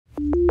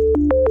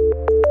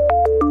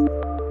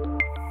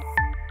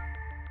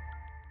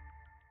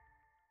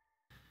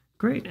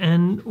Great,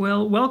 and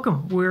well,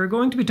 welcome. We're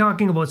going to be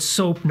talking about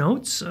SOAP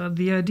notes.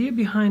 The idea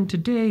behind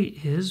today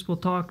is we'll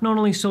talk not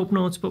only SOAP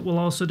notes, but we'll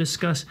also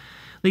discuss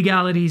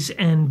legalities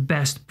and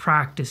best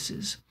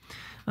practices.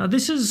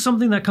 This is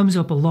something that comes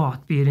up a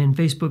lot, be it in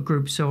Facebook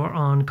groups or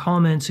on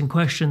comments and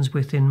questions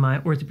within my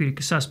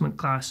Orthopedic Assessment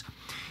class.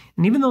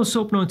 And even though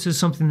SOAP notes is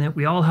something that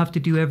we all have to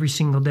do every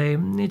single day,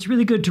 it's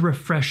really good to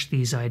refresh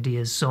these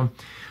ideas. So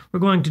we're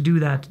going to do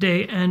that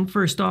today. And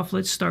first off,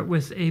 let's start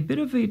with a bit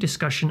of a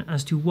discussion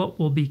as to what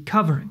we'll be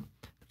covering.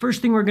 The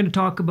first thing we're going to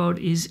talk about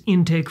is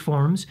intake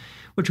forms,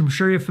 which I'm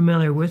sure you're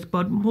familiar with,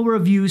 but we'll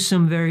review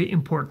some very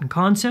important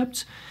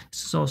concepts.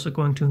 This is also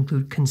going to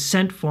include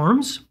consent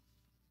forms.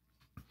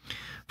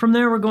 From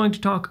there, we're going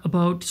to talk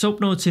about SOAP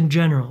notes in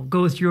general,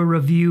 go through a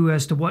review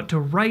as to what to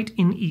write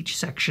in each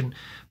section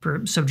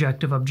for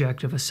subjective,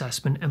 objective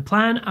assessment and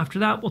plan. After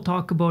that, we'll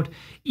talk about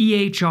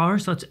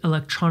EHR, so that's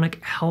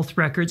electronic health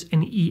records,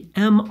 and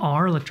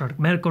EMR, electronic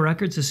medical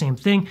records, the same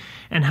thing,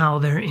 and how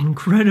they're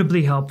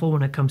incredibly helpful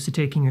when it comes to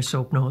taking your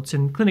SOAP notes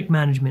and clinic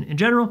management in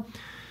general.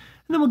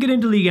 And then we'll get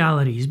into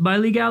legalities. By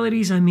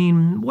legalities, I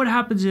mean, what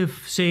happens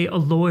if, say, a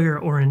lawyer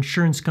or an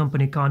insurance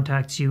company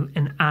contacts you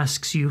and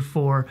asks you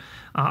for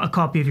a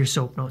copy of your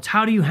SOAP notes?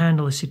 How do you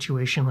handle a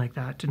situation like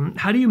that? And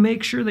how do you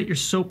make sure that your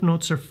SOAP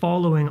notes are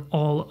following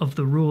all of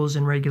the rules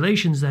and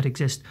regulations that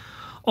exist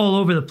all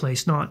over the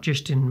place, not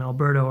just in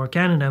Alberta or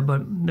Canada,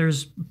 but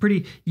there's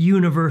pretty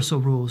universal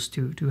rules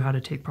to how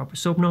to take proper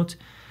SOAP notes.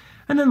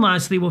 And then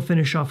lastly, we'll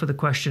finish off with a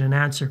question and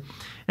answer.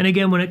 And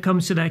again, when it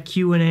comes to that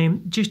Q&A,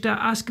 just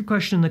ask a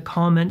question in the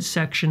comments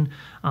section.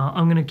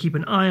 I'm going to keep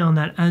an eye on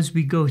that as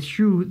we go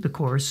through the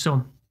course.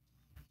 So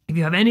if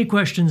you have any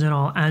questions at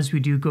all as we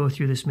do go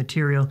through this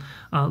material,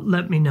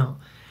 let me know.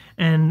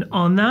 And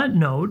on that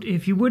note,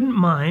 if you wouldn't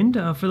mind,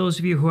 for those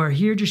of you who are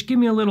here, just give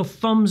me a little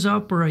thumbs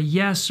up or a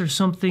yes or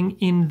something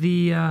in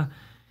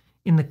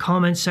the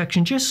comments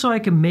section, just so I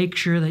can make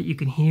sure that you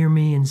can hear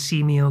me and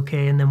see me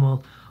okay, and then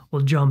we'll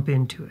jump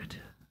into it.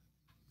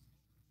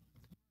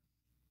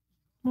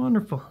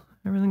 Wonderful.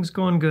 Everything's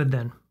going good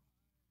then.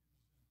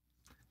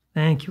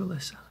 Thank you,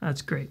 Alyssa.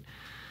 That's great.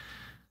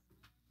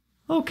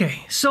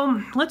 Okay,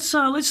 so let's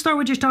start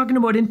with just talking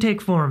about intake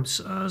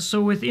forms.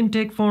 So with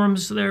intake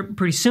forms, they're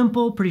pretty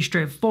simple, pretty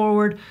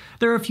straightforward.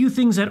 There are a few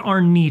things that are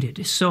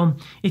needed. So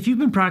if you've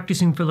been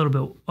practicing for a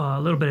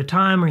little bit of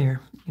time, or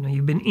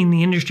you've been in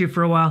the industry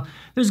for a while,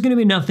 there's going to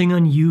be nothing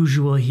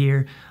unusual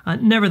here.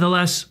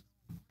 Nevertheless,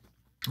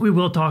 we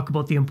will talk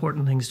about the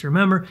important things to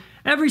remember.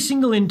 Every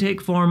single intake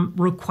form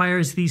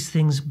requires these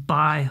things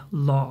by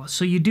law.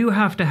 So you do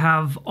have to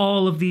have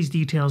all of these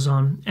details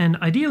on, and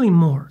ideally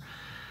more.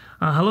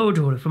 Hello,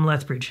 Jordan from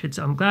Lethbridge.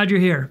 I'm glad you're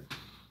here.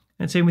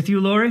 And same with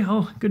you, Laurie.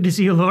 Oh, good to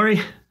see you,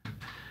 Laurie.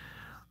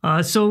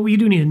 So you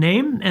do need a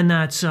name, and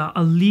that's a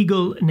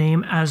legal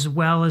name as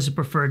well as a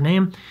preferred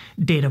name.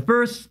 Date of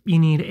birth, you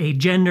need a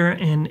gender,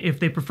 and if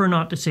they prefer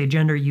not to say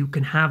gender, you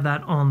can have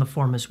that on the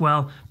form as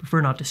well.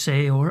 Prefer not to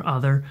say or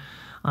other.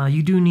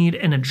 You do need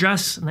an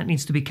address, and that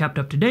needs to be kept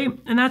up to date,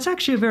 and that's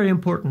actually a very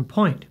important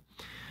point.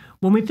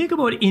 When we think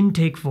about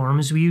intake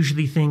forms, we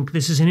usually think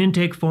this is an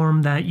intake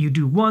form that you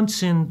do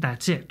once and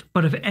that's it.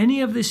 But if any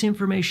of this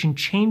information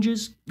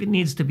changes, it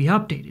needs to be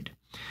updated.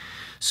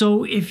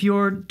 So if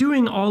you're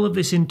doing all of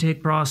this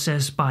intake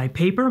process by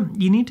paper,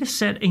 you need to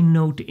set a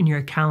note in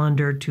your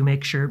calendar to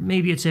make sure,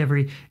 maybe it's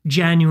every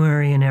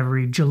January and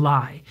every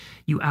July.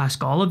 You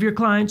ask all of your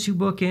clients who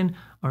book in,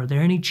 are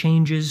there any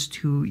changes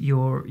to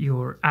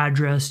your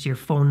address, to your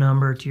phone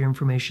number, to your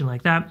information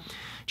like that,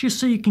 just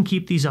so you can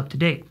keep these up to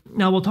date.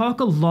 Now, we'll talk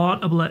a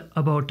lot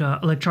about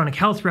electronic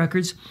health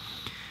records,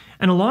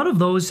 and a lot of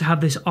those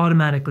have this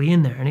automatically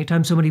in there.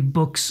 Anytime somebody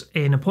books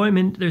an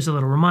appointment, there's a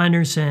little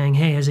reminder saying,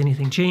 hey, has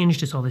anything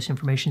changed? Is all this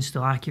information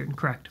still accurate and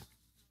correct?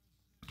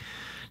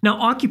 Now,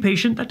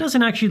 occupation, that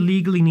doesn't actually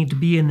legally need to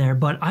be in there,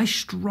 but I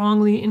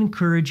strongly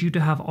encourage you to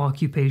have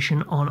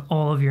occupation on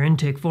all of your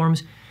intake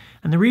forms.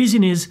 And the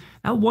reason is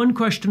that one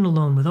question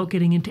alone, without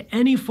getting into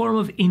any form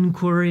of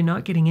inquiry,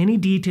 not getting any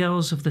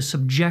details of the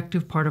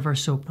subjective part of our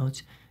SOAP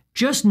notes,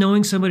 just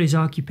knowing somebody's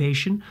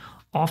occupation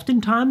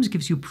oftentimes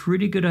gives you a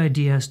pretty good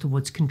idea as to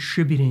what's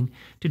contributing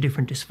to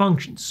different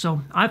dysfunctions.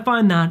 So I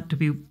find that to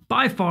be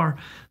by far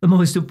the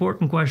most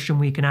important question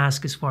we can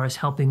ask as far as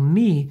helping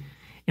me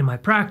in my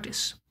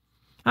practice.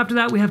 After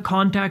that, we have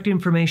contact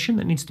information.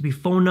 That needs to be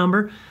phone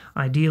number.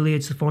 Ideally,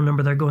 it's the phone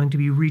number they're going to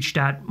be reached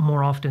at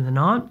more often than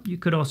not. You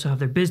could also have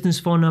their business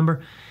phone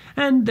number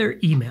and their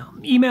email.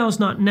 Email is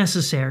not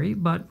necessary,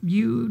 but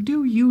you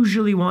do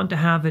usually want to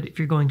have it if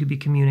you're going to be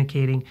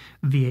communicating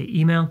via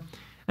email.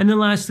 And then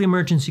lastly,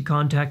 emergency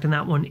contact, and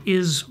that one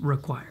is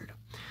required.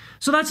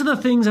 So that's the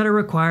things that are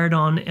required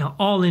on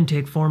all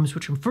intake forms,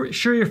 which I'm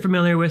sure you're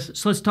familiar with.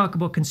 So let's talk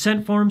about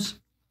consent forms.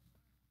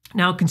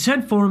 Now,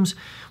 consent forms,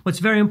 what's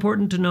very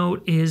important to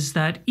note is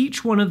that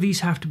each one of these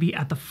have to be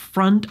at the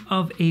front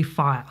of a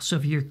file. So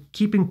if you're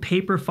keeping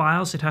paper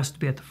files, it has to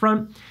be at the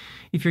front.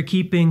 If you're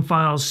keeping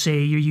files,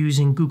 say you're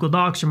using Google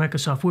Docs or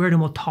Microsoft Word,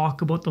 and we'll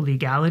talk about the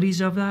legalities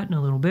of that in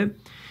a little bit.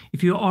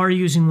 If you are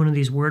using one of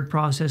these word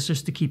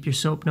processors to keep your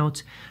SOAP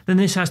notes, then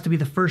this has to be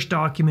the first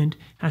document,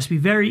 has to be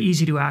very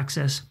easy to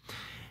access,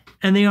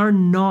 and they are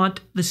not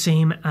the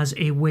same as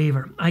a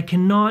waiver. I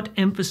cannot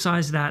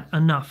emphasize that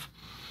enough.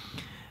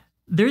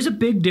 There's a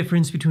big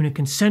difference between a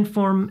consent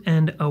form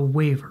and a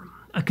waiver.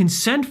 A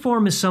consent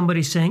form is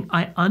somebody saying,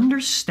 I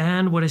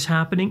understand what is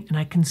happening and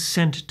I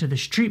consent to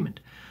this treatment.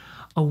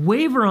 A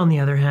waiver, on the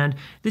other hand,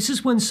 this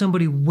is when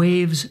somebody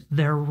waives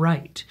their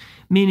right,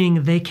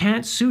 meaning they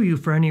can't sue you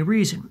for any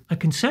reason. A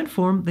consent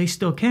form, they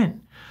still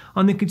can.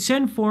 On the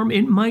consent form,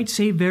 it might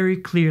say very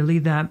clearly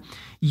that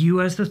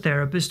you as the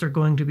therapist are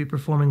going to be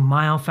performing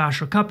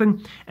myofascial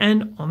cupping,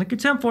 and on the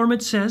consent form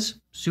it says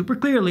super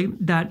clearly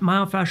that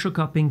myofascial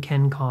cupping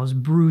can cause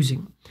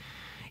bruising.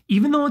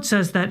 Even though it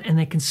says that and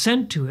they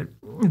consent to it,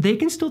 they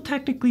can still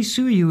technically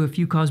sue you if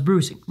you cause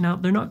bruising. Now,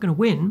 they're not going to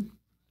win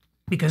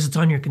because it's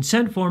on your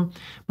consent form,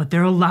 but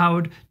they're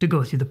allowed to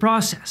go through the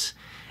process.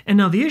 And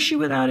now the issue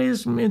with that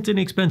is it's an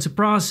expensive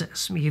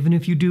process, even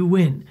if you do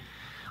win.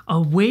 A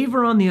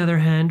waiver, on the other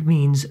hand,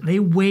 means they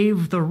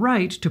waive the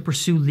right to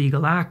pursue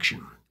legal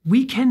action.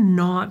 We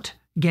cannot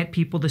get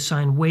people to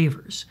sign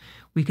waivers.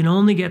 We can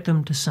only get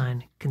them to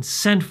sign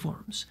consent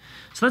forms.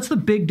 So that's the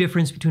big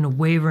difference between a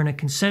waiver and a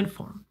consent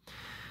form.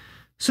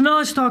 So now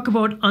let's talk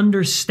about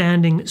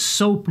understanding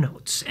SOAP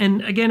notes.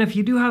 And again, if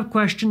you do have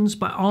questions,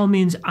 by all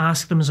means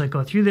ask them as I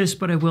go through this,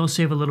 but I will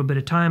save a little bit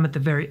of time at the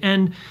very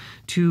end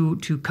to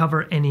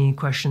cover any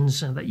questions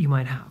that you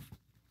might have.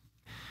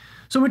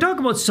 So when we talk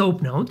about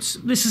SOAP notes,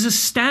 this is a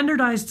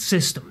standardized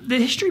system. The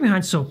history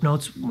behind SOAP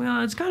notes,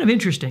 well, it's kind of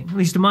interesting, at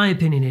least in my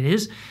opinion it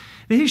is.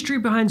 The history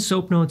behind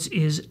SOAP notes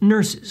is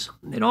nurses.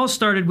 It all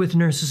started with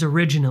nurses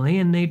originally,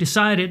 and they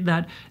decided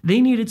that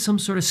they needed some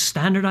sort of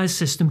standardized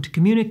system to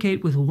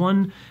communicate with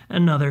one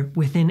another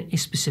within a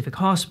specific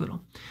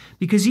hospital.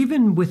 Because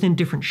even within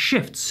different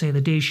shifts, say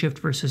the day shift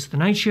versus the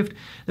night shift,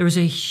 there was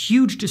a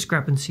huge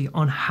discrepancy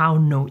on how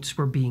notes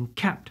were being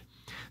kept.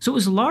 So it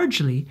was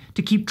largely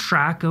to keep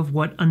track of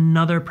what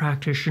another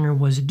practitioner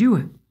was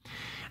doing.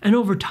 And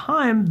over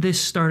time,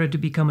 this started to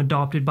become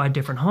adopted by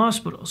different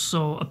hospitals.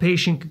 So a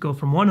patient could go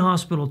from one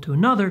hospital to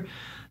another,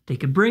 they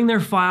could bring their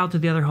file to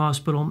the other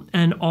hospital,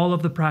 and all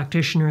of the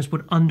practitioners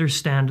would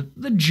understand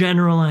the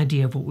general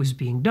idea of what was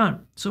being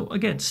done. So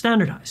again,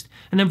 standardized.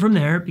 And then from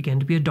there, it began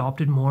to be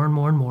adopted more and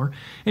more and more,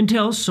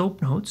 until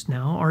SOAP notes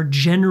now are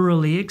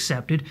generally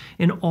accepted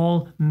in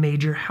all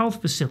major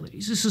health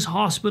facilities. This is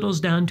hospitals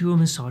down to a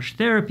massage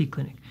therapy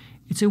clinic.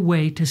 It's a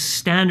way to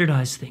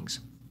standardize things,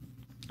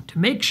 to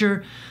make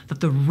sure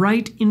that the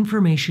right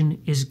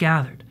information is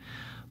gathered.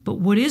 But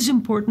what is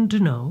important to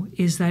know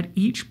is that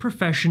each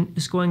profession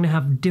is going to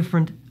have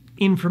different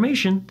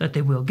information that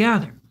they will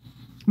gather.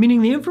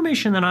 Meaning the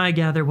information that I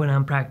gather when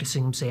I'm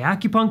practicing, say,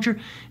 acupuncture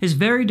is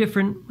very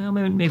different, well,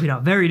 maybe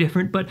not very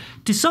different, but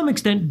to some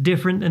extent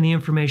different than the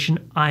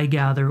information I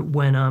gather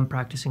when I'm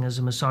practicing as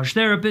a massage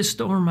therapist,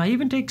 or I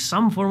even take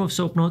some form of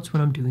SOAP notes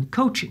when I'm doing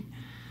coaching.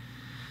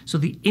 So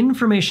the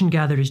information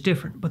gathered is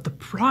different, but the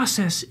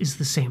process is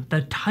the same.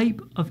 The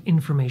type of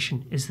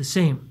information is the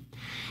same.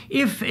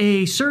 If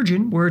a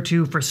surgeon were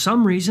to, for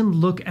some reason,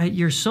 look at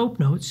your SOAP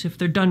notes, if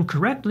they're done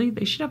correctly,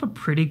 they should have a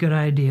pretty good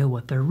idea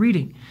what they're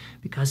reading,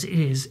 because it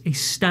is a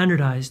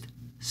standardized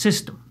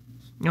system.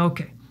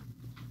 Okay.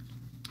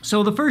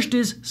 So the first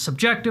is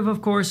subjective,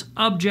 of course,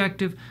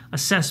 objective,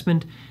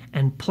 assessment,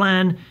 and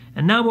plan.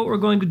 And now what we're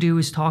going to do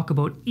is talk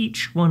about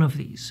each one of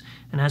these.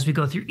 And as we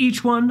go through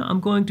each one, I'm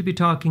going to be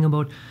talking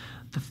about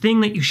the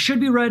thing that you should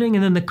be writing,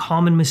 and then the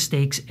common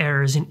mistakes,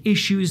 errors, and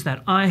issues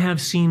that I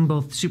have seen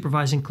both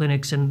supervising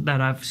clinics and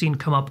that I've seen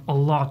come up a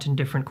lot in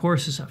different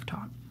courses I've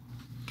taught.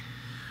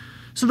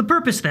 So the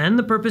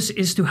purpose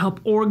is to help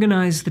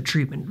organize the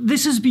treatment.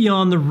 This is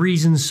beyond the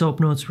reasons SOAP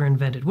notes were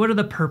invented. What are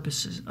the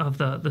purposes of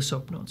the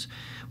SOAP notes?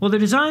 Well, they're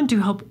designed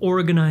to help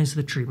organize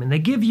the treatment. They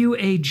give you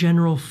a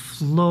general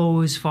flow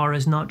as far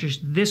as not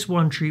just this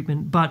one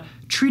treatment, but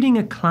treating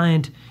a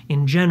client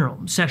in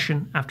general,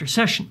 session after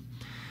session.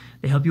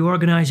 They help you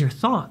organize your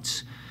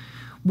thoughts.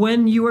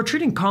 When you are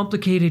treating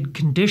complicated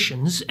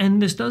conditions, and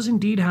this does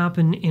indeed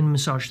happen in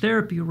massage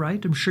therapy,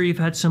 right? I'm sure you've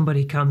had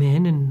somebody come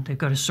in and they've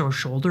got a sore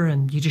shoulder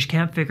and you just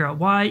can't figure out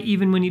why.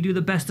 Even when you do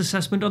the best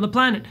assessment on the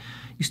planet,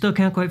 you still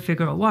can't quite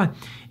figure out why.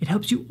 It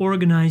helps you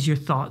organize your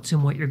thoughts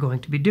and what you're going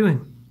to be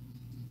doing.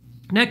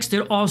 Next,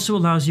 it also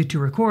allows you to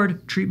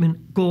record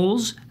treatment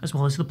goals as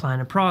well as the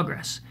plan of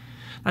progress.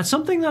 That's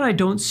something that I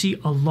don't see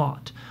a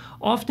lot.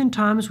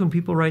 Oftentimes when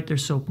people write their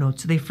SOAP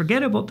notes, they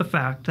forget about the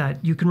fact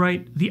that you can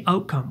write the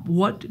outcome.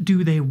 What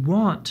do they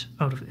want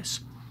out of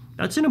this?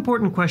 That's an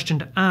important question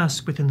to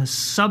ask within the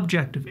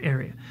subjective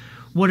area.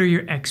 What are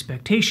your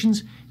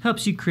expectations?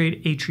 Helps you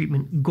create a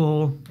treatment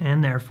goal,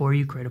 and therefore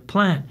you create a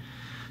plan.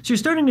 So you're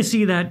starting to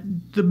see that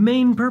the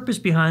main purpose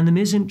behind them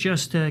isn't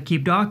just to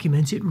keep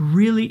documents, it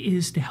really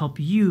is to help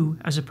you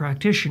as a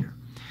practitioner.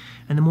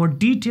 And the more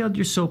detailed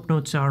your SOAP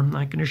notes are,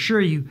 I can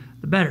assure you,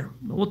 the better.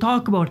 We'll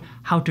talk about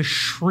how to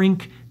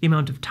shrink the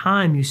amount of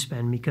time you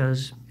spend,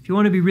 because if you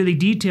want to be really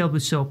detailed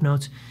with SOAP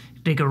notes,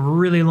 it take a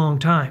really long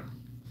time.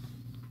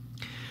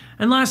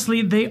 And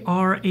lastly, they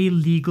are a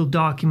legal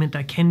document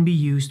that can be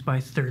used by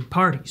third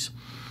parties.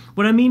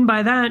 What I mean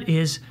by that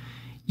is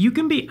you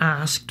can be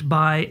asked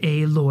by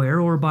a lawyer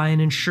or by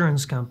an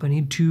insurance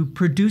company to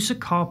produce a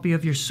copy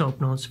of your SOAP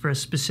notes for a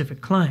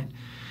specific client.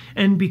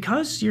 And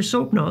because your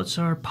SOAP notes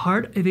are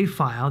part of a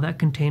file that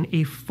contain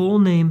a full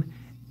name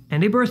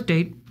and a birth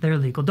date, they're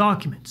legal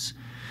documents.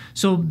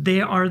 So they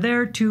are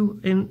there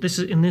to, in this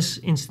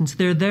instance,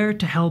 they're there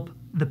to help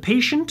the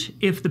patient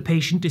if the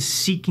patient is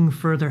seeking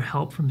further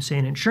help from, say,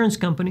 an insurance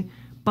company,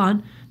 but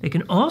they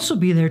can also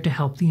be there to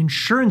help the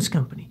insurance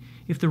company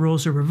if the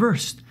roles are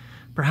reversed.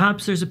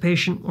 Perhaps there's a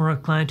patient or a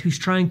client who's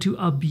trying to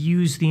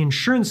abuse the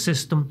insurance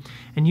system,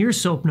 and your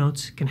SOAP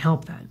notes can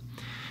help that.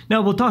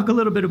 Now, we'll talk a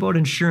little bit about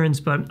insurance,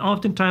 but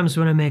oftentimes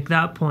when I make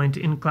that point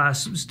in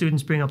class,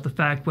 students bring up the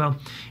fact, well,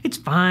 it's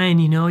fine,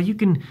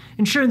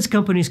 insurance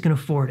companies can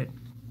afford it.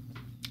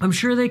 I'm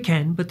sure they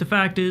can, but the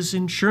fact is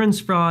insurance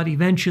fraud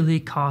eventually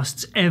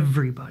costs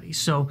everybody.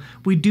 So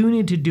we do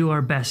need to do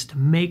our best to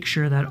make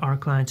sure that our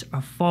clients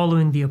are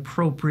following the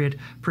appropriate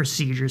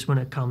procedures when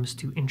it comes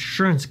to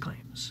insurance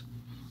claims.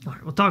 All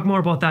right, we'll talk more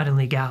about that in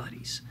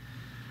legalities.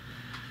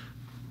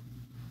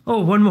 Oh,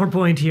 one more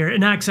point here.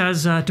 It acts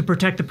as to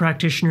protect the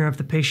practitioner if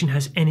the patient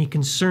has any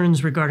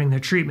concerns regarding their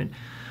treatment.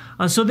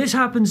 So this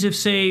happens if,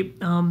 say,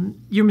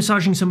 you're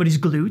massaging somebody's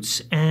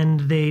glutes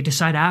and they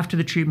decide after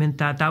the treatment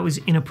that that was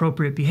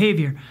inappropriate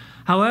behavior.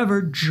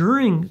 However,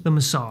 during the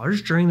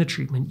massage, during the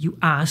treatment, you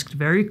asked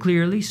very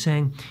clearly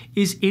saying,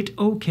 is it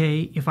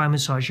okay if I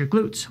massage your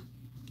glutes?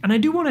 And I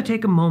do want to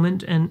take a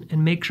moment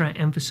and make sure I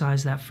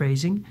emphasize that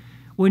phrasing.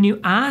 When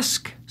you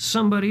ask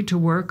somebody to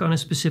work on a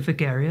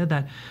specific area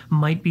that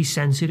might be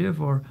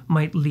sensitive or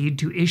might lead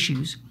to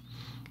issues,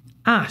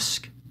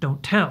 ask,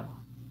 don't tell.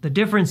 The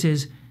difference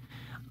is,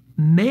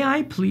 may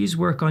I please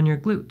work on your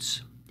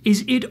glutes?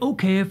 Is it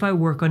okay if I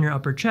work on your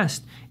upper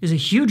chest? Is a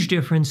huge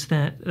difference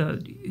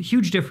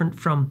different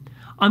from,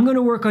 I'm going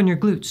to work on your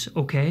glutes,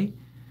 okay?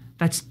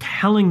 That's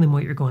telling them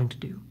what you're going to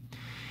do.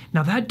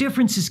 Now that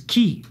difference is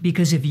key,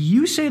 because if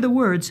you say the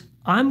words,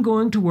 I'm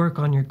going to work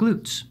on your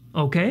glutes,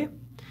 okay?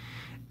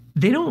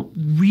 They don't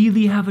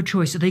really have a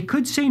choice. They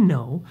could say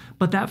no,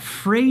 but that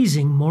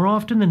phrasing, more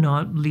often than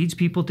not, leads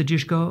people to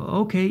just go,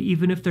 okay,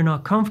 even if they're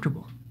not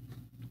comfortable.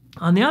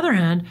 On the other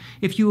hand,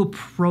 if you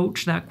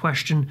approach that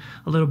question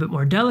a little bit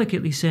more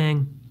delicately,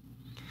 saying,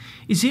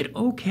 is it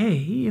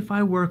okay if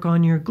I work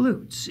on your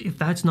glutes? If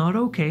that's not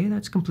okay,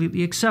 that's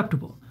completely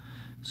acceptable.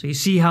 So you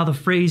see how the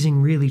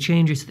phrasing really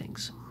changes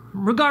things.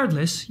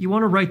 Regardless, you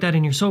want to write that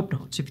in your SOAP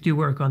notes. If you do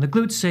work on the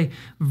glutes, say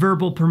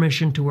verbal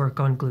permission to work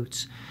on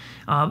glutes.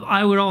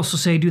 I would also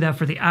say do that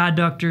for the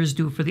adductors,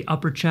 do it for the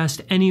upper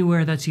chest,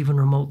 anywhere that's even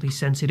remotely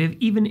sensitive,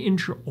 even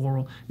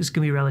intraoral. This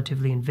can be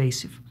relatively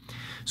invasive.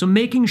 So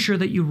making sure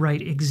that you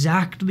write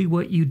exactly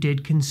what you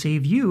did can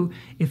save you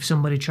if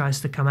somebody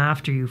tries to come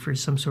after you for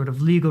some sort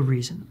of legal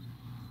reason.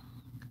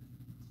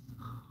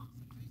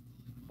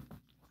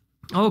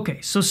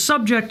 Okay, so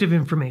subjective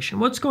information.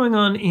 What's going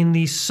on in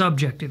the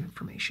subjective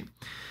information?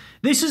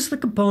 This is the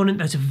component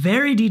that's a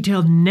very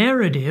detailed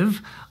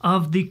narrative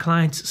of the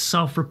client's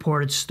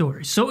self-reported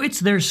story. So it's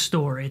their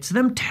story. It's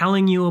them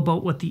telling you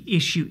about what the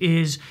issue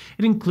is.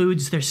 It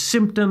includes their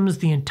symptoms,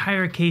 the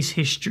entire case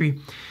history,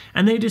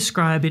 and they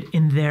describe it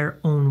in their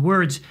own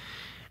words.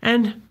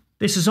 And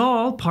this is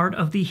all part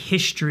of the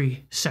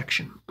history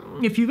section.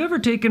 If you've ever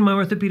taken my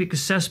orthopedic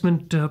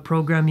assessment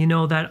program, you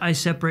know that I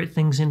separate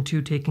things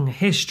into taking a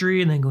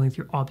history and then going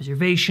through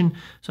observation.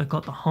 So I call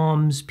it the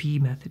HOMS-P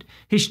method.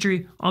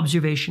 History,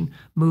 observation,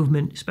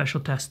 movement, special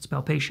tests,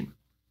 palpation.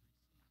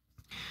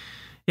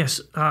 Yes,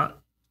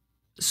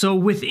 so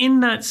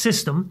within that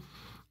system,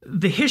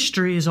 the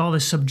history is all the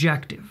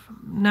subjective.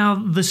 Now,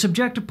 the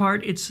subjective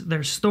part, it's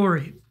their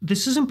story.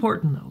 This is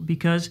important, though,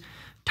 because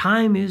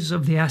time is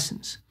of the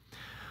essence.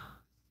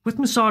 With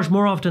massage,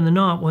 more often than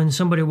not, when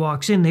somebody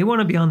walks in, they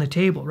want to be on the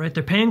table, right?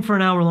 They're paying for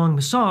an hour-long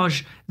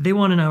massage. They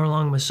want an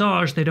hour-long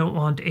massage. They don't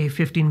want a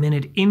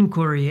 15-minute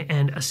inquiry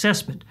and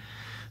assessment.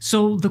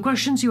 So the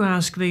questions you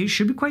ask, they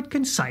should be quite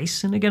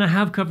concise. And again, I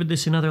have covered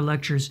this in other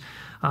lectures,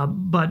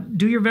 but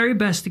do your very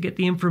best to get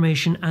the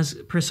information as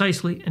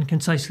precisely and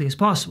concisely as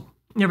possible.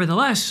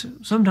 Nevertheless,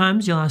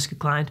 sometimes you'll ask a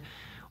client,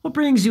 what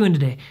brings you in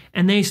today?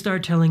 And they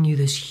start telling you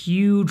this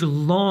huge,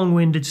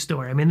 long-winded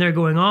story. I mean, they're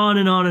going on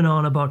and on and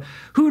on about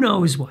who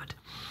knows what.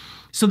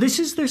 So this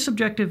is their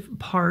subjective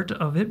part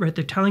of it, right?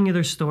 They're telling you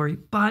their story,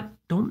 but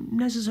don't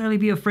necessarily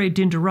be afraid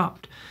to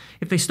interrupt.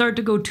 If they start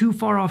to go too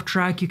far off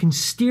track, you can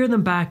steer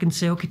them back and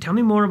say, okay, tell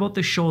me more about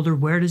the shoulder.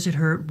 Where does it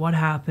hurt? What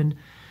happened?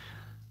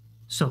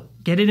 So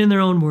get it in their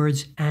own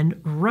words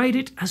and write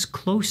it as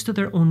close to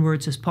their own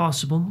words as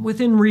possible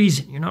within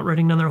reason. You're not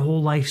writing down their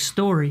whole life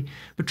story,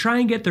 but try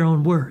and get their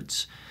own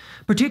words.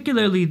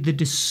 particularly the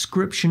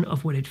description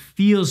of what it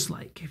feels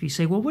like. If you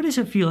say, well, what does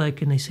it feel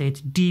like? And they say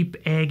it's deep,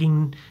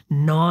 agging,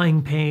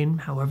 gnawing pain,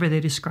 however they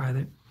describe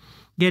it,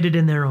 get it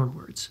in their own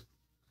words.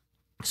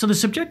 So the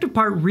subjective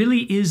part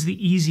really is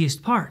the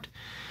easiest part.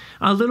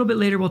 A little bit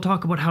later, we'll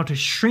talk about how to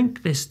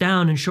shrink this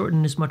down and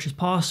shorten as much as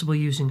possible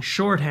using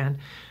shorthand.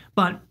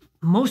 But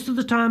most of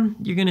the time,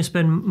 you're going to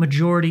spend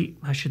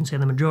I shouldn't say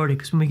the majority,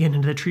 because when we get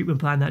into the treatment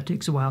plan, that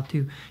takes a while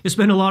too. You'll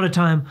spend a lot of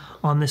time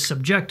on this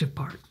subjective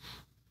part.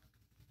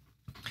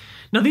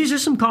 Now, these are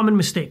some common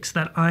mistakes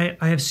that I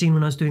have seen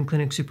when I was doing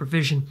clinic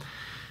supervision.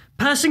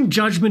 Passing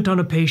judgment on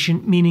a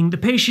patient, meaning the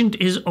patient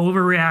is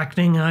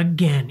overreacting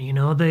again.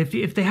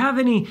 If they have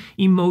any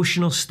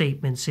emotional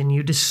statements and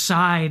you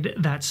decide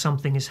that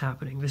something is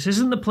happening, this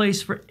isn't the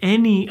place for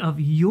any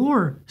of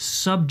your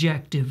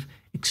subjective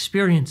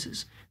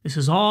experiences. This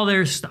is all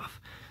their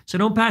stuff. So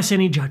don't pass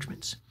any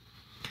judgments.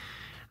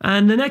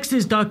 And the next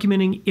is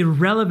documenting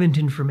irrelevant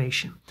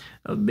information.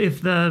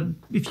 If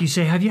you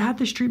say, have you had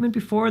this treatment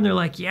before? And they're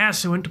like,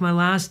 yes, I went to my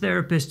last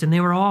therapist and they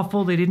were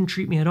awful. They didn't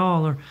treat me at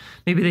all. Or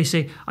maybe they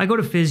say, I go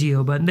to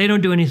physio, but they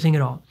don't do anything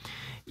at all.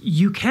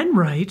 You can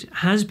write,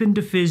 has been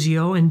to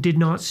physio and did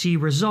not see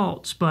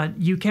results, but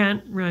you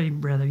can't,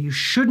 you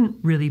shouldn't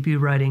really be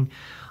writing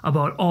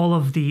about all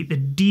of the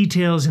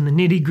details and the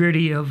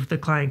nitty-gritty of the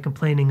client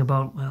complaining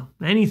about, well,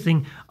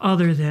 anything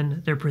other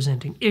than their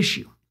presenting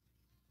issue.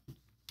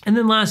 And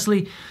then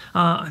lastly,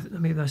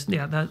 that's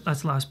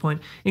the last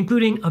point,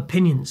 including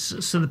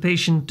opinions. So the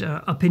patient,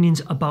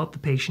 opinions about the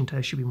patient,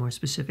 I should be more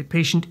specific.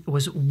 Patient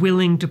was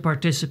willing to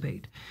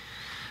participate.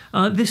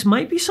 This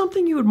might be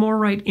something you would more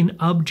write in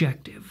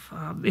objective.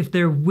 If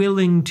they're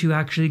willing to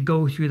actually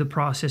go through the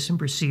process and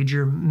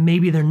procedure,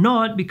 maybe they're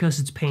not because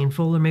it's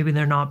painful, or maybe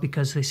they're not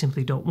because they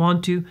simply don't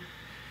want to.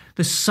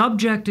 The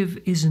subjective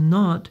is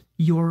not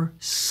your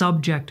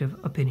subjective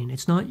opinion.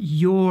 It's not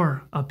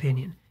your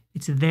opinion.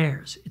 It's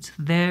theirs. It's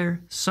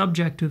their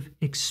subjective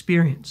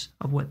experience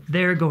of what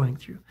they're going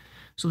through.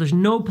 So there's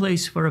no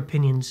place for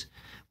opinions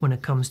when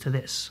it comes to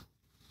this.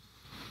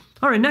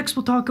 All right, next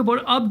we'll talk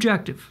about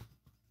objective.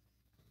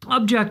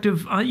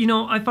 Objective,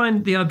 I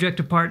find the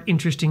objective part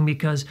interesting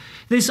because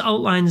this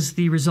outlines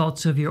the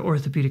results of your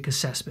orthopedic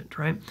assessment,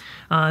 right?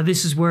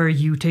 This is where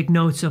you take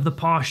notes of the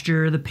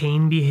posture, the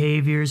pain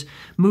behaviors,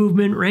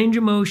 movement, range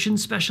of motion,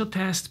 special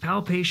tests,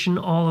 palpation,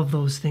 all of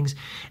those things.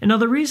 And now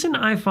the reason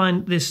I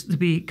find this to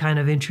be kind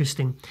of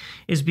interesting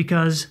is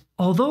because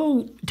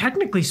although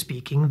technically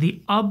speaking,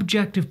 the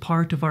objective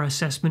part of our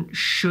assessment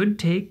should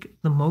take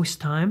the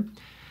most time,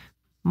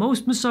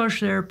 most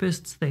massage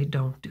therapists, they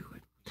don't do it.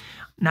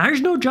 Now,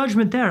 there's no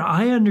judgment there.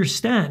 I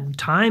understand.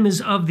 Time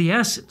is of the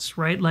essence,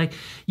 right? Like,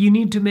 you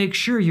need to make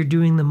sure you're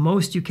doing the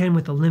most you can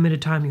with the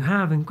limited time you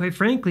have. And quite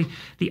frankly,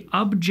 the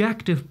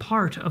objective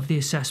part of the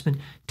assessment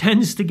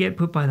tends to get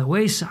put by the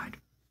wayside.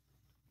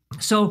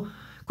 So,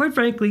 quite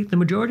frankly, the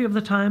majority of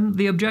the time,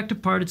 the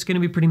objective part, it's going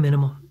to be pretty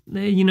minimal.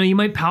 You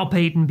might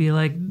palpate and be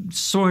like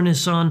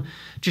soreness on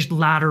just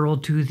lateral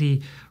to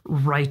the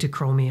right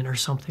acromion or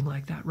something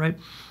like that, right?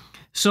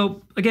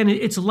 So again,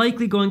 it's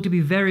likely going to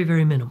be very,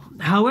 very minimal.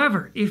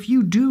 However, if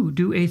you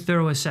do a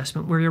thorough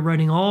assessment where you're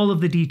writing all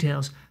of the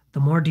details, the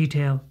more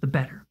detail, the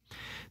better.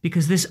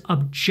 Because this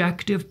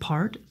objective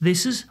part,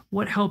 this is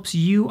what helps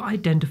you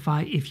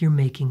identify if you're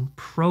making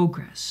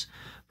progress.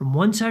 From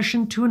one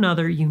session to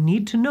another, you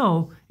need to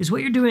know, is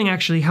what you're doing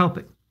actually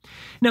helping?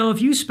 Now,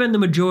 if you spend the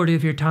majority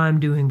of your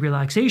time doing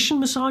relaxation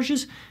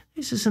massages,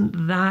 this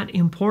isn't that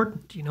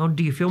important.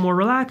 Do you feel more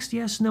relaxed?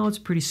 Yes, no, it's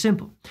pretty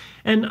simple.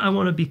 And I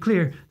want to be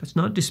clear, that's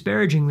not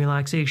disparaging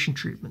relaxation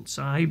treatments.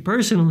 I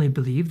personally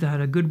believe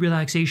that a good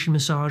relaxation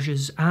massage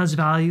is as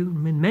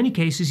valuable, in many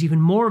cases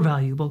even more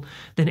valuable,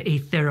 than a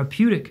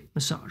therapeutic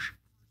massage.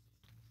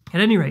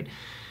 At any rate,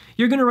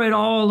 you're going to write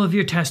all of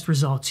your test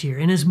results here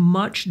in as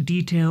much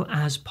detail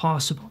as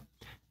possible.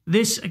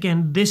 This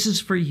is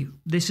for you.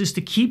 This is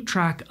to keep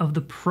track of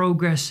the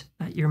progress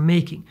that you're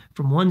making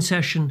from one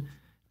session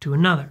to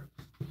another.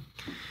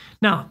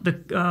 Now,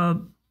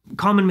 the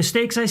common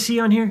mistakes I see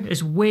on here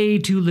is way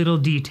too little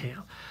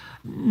detail.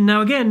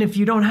 Now, again, if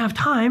you don't have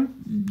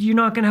time, you're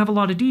not going to have a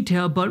lot of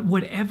detail, but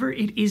whatever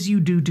it is you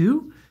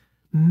do,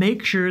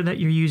 make sure that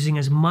you're using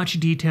as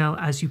much detail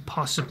as you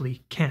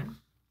possibly can.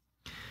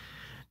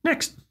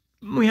 Next,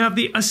 we have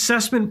the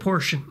assessment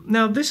portion.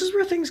 Now, this is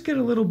where things get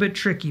a little bit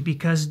tricky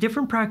because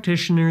different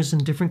practitioners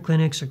and different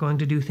clinics are going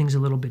to do things a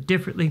little bit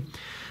differently.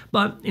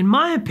 But in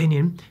my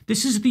opinion,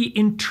 this is the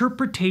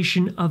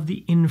interpretation of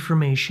the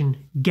information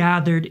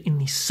gathered in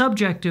the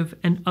subjective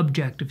and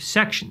objective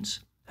sections.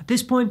 At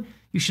this point,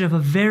 you should have a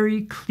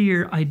very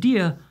clear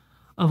idea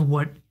of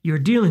what you're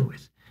dealing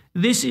with.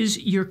 This is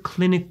your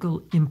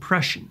clinical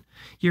impression,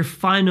 your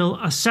final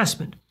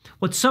assessment,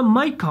 what some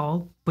might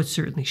call, but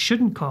certainly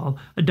shouldn't call,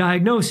 a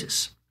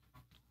diagnosis.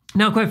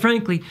 Now, quite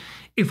frankly,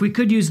 if we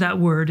could use that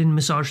word in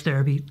massage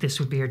therapy, this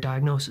would be your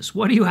diagnosis.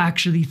 What do you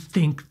actually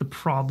think the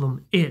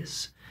problem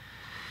is?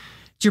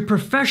 It's your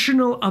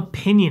professional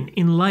opinion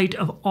in light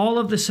of all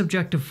of the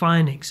subjective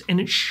findings,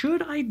 and it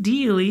should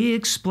ideally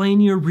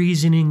explain your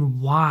reasoning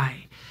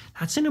why.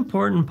 That's an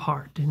important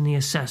part in the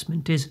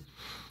assessment is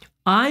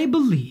I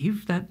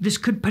believe that this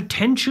could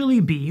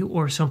potentially be,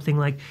 or something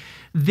like,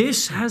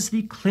 this has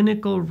the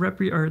clinical,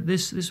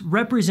 this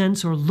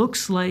represents or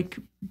looks like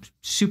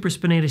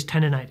supraspinatus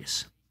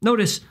tendonitis.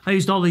 Notice I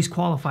used all these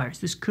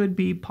qualifiers. This could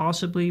be,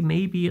 possibly,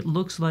 maybe, it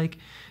looks like,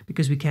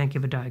 because we can't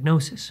give a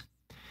diagnosis.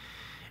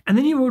 And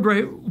then you would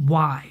write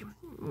why.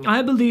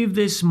 I believe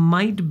this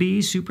might be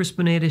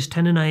supraspinatus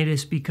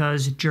tendonitis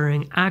because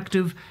during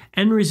active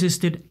and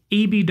resisted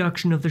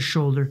abduction of the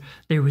shoulder,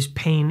 there was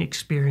pain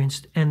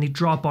experienced and the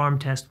drop arm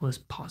test was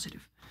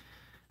positive.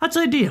 That's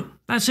ideal.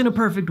 That's in a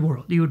perfect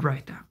world. You would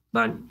write that.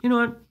 But you know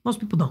what? Most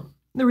people don't.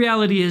 The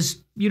reality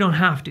is you don't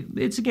have to.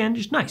 It's, again,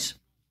 just nice.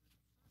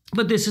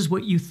 But this is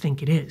what you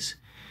think it is.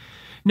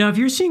 Now, if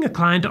you're seeing a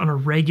client on a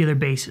regular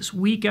basis,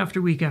 week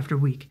after week after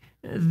week,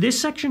 this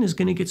section is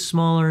going to get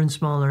smaller and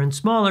smaller and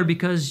smaller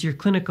because your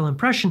clinical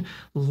impression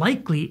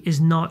likely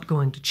is not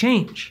going to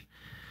change.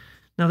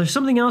 Now, there's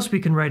something else we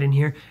can write in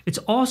here. It's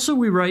also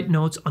we write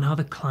notes on how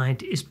the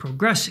client is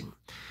progressing.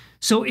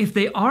 So if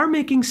they are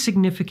making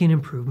significant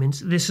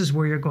improvements, this is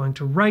where you're going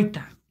to write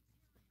that.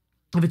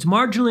 If it's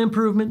marginal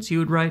improvements, you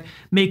would write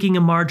making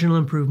a marginal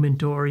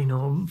improvement or,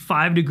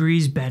 5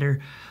 degrees better,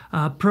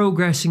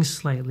 progressing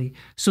slightly.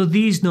 So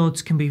these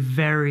notes can be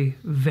very,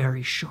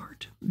 very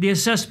short. The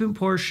assessment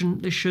portion,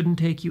 this shouldn't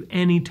take you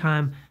any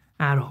time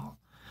at all.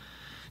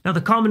 Now,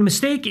 the common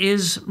mistake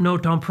is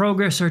note on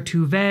progress are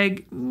too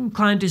vague.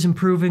 Client is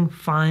improving,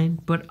 fine,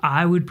 but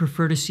I would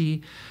prefer to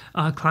see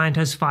client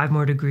has 5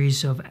 more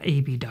degrees of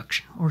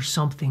abduction or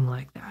something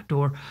like that.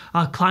 Or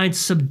client's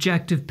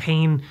subjective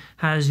pain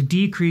has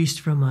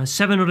decreased from a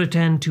 7 out of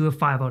 10 to a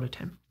 5 out of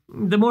 10.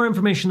 The more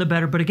information, the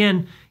better. But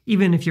again,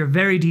 even if you're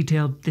very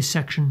detailed, this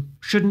section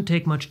shouldn't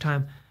take much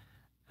time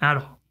at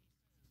all.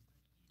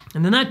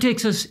 And then that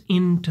takes us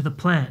into the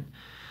plan.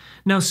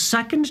 Now,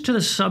 second to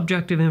the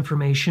subjective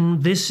information,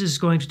 this is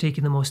going to take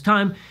you the most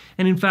time.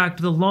 And in fact,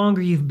 the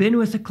longer you've been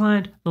with the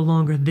client, the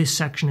longer this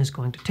section is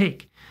going to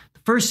take. The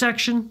first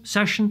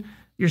session,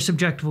 your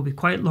subjective will be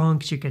quite long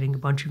because you're getting a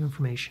bunch of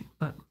information,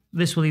 but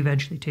this will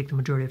eventually take the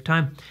majority of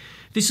time.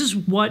 This is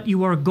what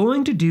you are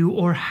going to do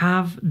or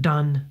have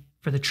done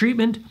for the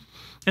treatment,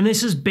 and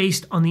this is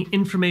based on the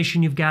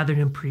information you've gathered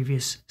in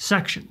previous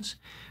sections.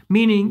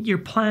 Meaning your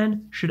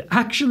plan should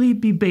actually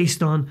be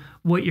based on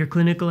what your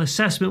clinical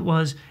assessment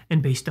was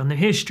and based on the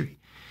history.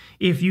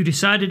 If you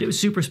decided it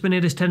was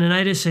supraspinatus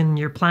tendonitis and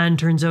your plan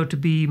turns out to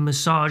be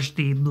massage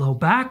the low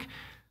back,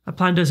 a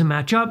plan doesn't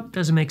match up,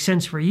 doesn't make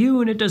sense for you,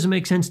 and it doesn't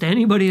make sense to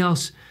anybody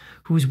else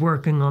who's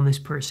working on this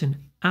person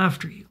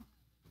after you.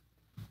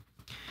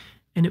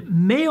 And it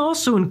may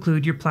also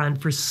include your plan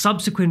for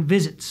subsequent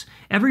visits.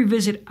 Every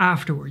visit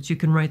afterwards, you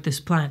can write this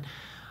plan.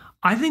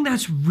 I think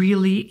that's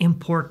really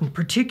important,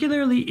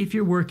 particularly if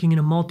you're working in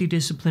a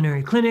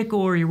multidisciplinary clinic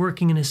or you're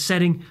working in a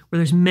setting where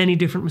there's many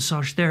different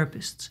massage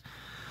therapists.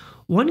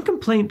 One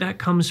complaint that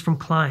comes from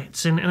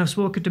clients, and I've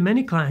spoken to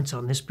many clients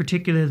on this,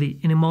 particularly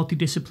in a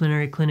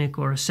multidisciplinary clinic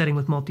or a setting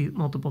with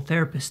multiple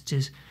therapists,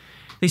 is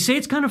they say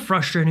it's kind of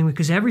frustrating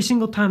because every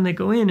single time they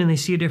go in and they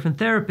see a different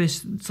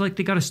therapist, it's like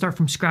they got to start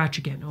from scratch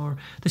again, or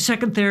the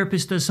second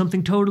therapist does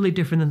something totally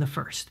different than the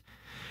first.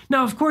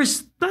 Now, of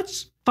course,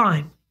 that's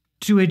fine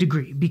to a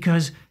degree,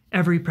 because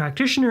every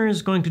practitioner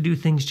is going to do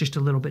things just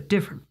a little bit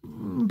different.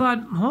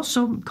 But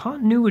also,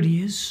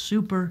 continuity is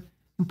super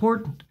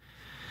important.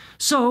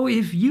 So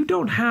if you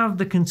don't have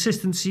the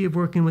consistency of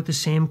working with the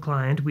same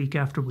client week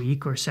after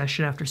week or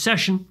session after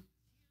session,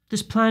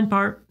 this plan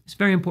part is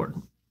very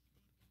important.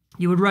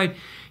 You would write,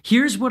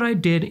 here's what I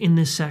did in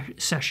this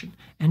session,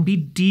 and be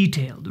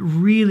detailed,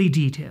 really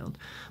detailed.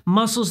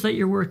 Muscles that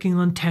you're working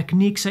on,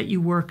 techniques that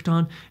you worked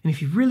on, and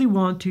if you really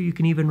want to, you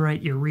can even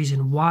write your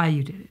reason why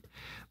you did it.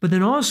 But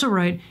then also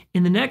write,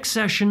 in the next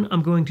session,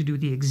 I'm going to do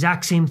the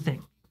exact same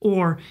thing.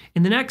 Or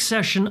in the next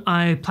session,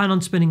 I plan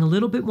on spending a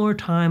little bit more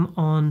time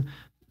on,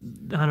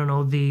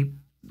 the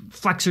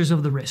flexors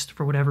of the wrist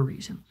for whatever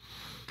reason.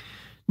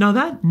 Now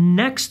that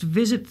next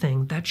visit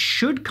thing, that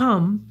should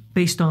come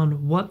based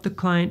on what the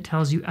client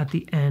tells you at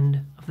the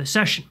end of the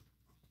session.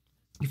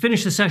 You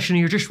finish the session,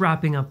 you're just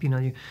wrapping up,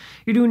 you're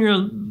doing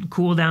your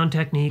cool down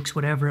techniques,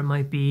 whatever it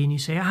might be, and you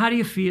say, how do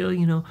you feel?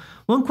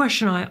 One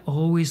question I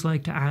always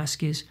like to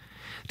ask is,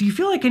 do you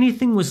feel like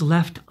anything was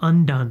left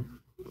undone?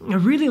 I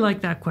really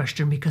like that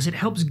question because it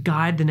helps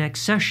guide the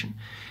next session.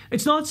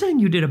 It's not saying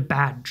you did a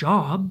bad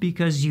job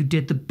because you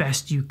did the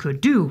best you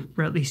could do,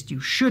 or at least you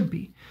should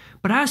be.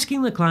 But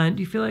asking the client,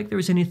 do you feel like there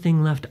was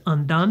anything left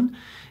undone?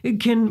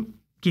 It can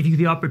give you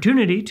the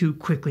opportunity to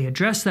quickly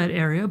address that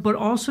area, but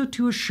also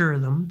to assure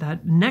them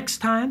that next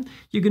time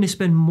you're going to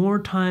spend more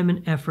time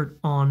and effort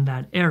on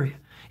that area.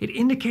 It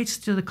indicates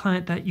to the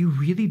client that you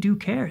really do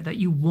care, that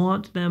you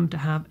want them to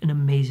have an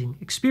amazing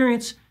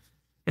experience.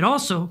 It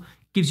also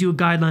gives you a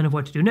guideline of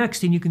what to do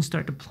next, and you can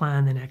start to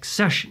plan the next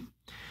session.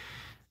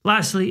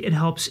 Lastly, it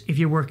helps if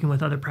you're working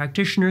with other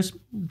practitioners.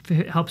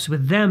 It helps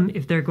with them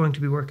if they're going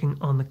to be working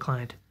on the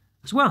client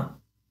as well.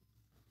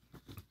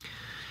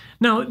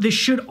 Now, this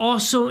should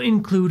also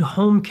include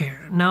home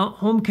care. Now,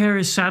 home care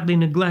is sadly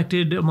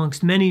neglected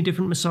amongst many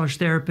different massage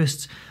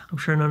therapists. I'm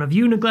sure none of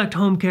you neglect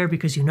home care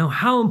because you know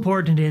how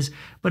important it is,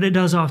 but it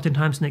does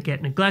oftentimes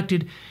get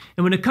neglected.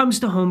 And when it comes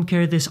to home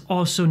care, this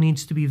also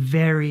needs to be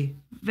very,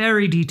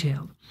 very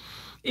detailed.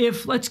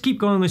 Let's keep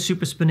going with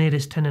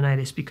supraspinatus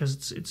tendonitis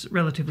because it's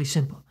relatively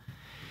simple.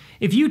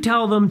 If you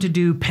tell them to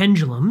do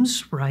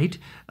pendulums, right,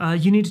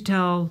 you need to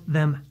tell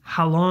them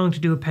how long to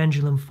do a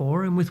pendulum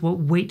for and with what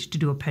weight to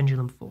do a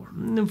pendulum for.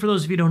 And for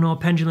those of you who don't know, a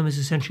pendulum is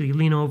essentially you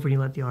lean over and you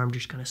let the arm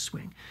just kind of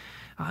swing.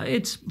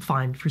 It's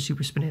fine for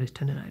supraspinatus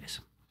tendonitis.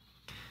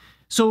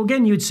 So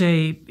again, you'd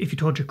say, if you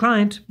told your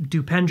client,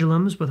 do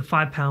pendulums with a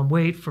 5-pound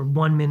weight for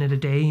 1 minute a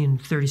day in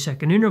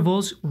 30-second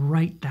intervals,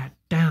 write that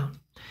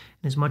down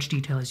in as much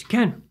detail as you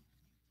can.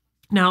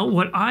 Now,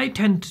 what I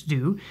tend to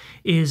do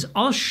is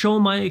I'll show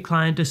my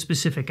client a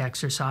specific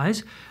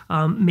exercise.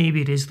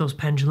 Maybe it is those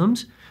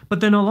pendulums, but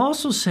then I'll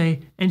also say,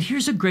 and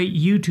here's a great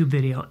YouTube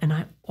video. And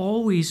I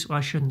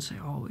shouldn't say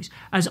always,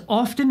 as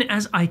often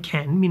as I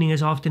can, meaning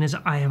as often as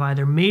I have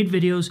either made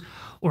videos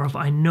or if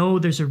I know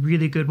there's a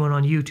really good one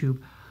on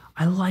YouTube,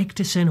 I like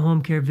to send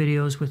home care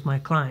videos with my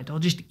client. I'll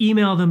just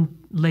email them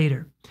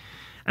later.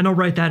 And I'll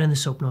write that in the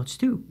soap notes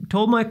too.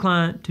 Told my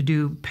client to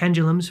do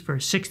pendulums for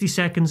 60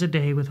 seconds a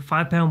day with a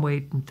 5-pound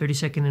weight and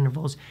 30-second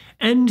intervals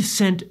and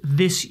sent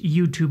this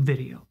YouTube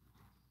video.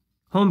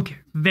 Home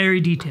care, very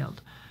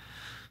detailed.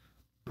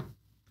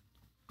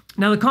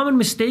 Now, the common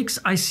mistakes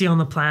I see on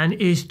the plan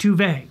is too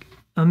vague,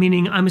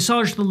 meaning I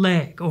massage the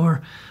leg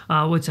or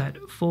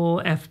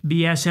full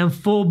FBSM,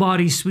 full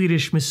body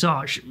Swedish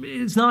massage.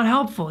 It's not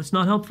helpful. It's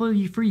not helpful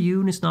for you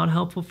and it's not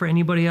helpful for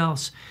anybody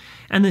else.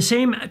 And the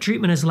same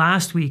treatment as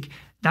last week,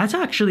 that's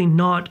actually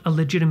not a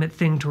legitimate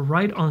thing to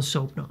write on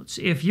soap notes.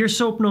 If your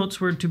soap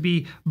notes were to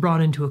be brought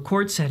into a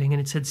court setting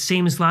and it said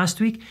same as last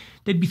week,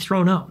 they'd be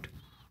thrown out.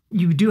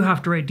 You do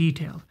have to write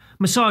detailed.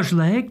 Massage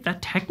leg,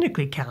 that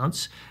technically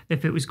counts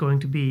if it was going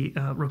to be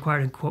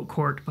required in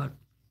court, but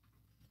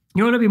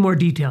you want to be more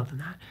detailed than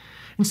that.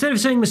 Instead of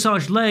saying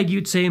massaged leg,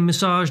 you'd say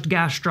massaged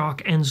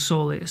gastroc and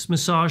soleus,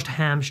 massaged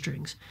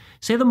hamstrings.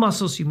 Say the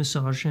muscles you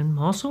massage and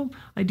also,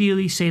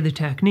 ideally, say the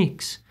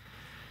techniques.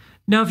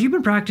 Now, if you've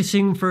been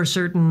practicing for a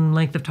certain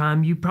length of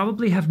time, you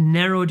probably have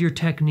narrowed your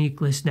technique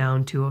list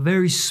down to a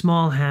very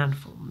small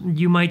handful.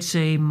 You might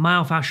say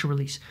myofascial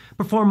release.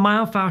 Perform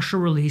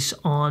myofascial release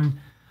on,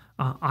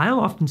 I'll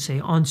often say,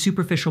 on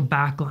superficial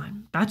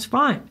backline. That's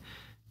fine.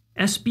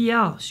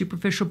 SBL,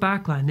 superficial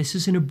backline. This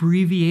is an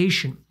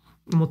abbreviation.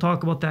 And we'll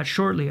talk about that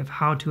shortly of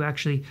how to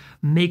actually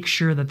make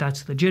sure that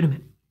that's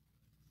legitimate.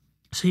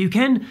 So you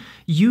can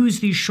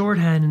use these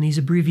shorthand and these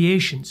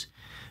abbreviations,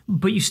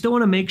 but you still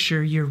want to make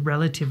sure you're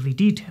relatively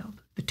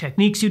detailed. The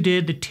techniques you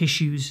did, the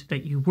tissues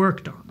that you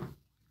worked on.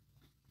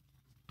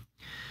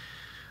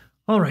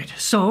 All right,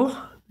 so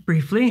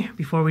briefly,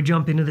 before we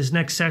jump into this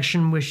next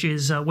session, which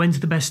is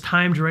when's the best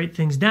time to write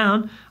things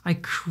down, I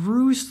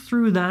cruised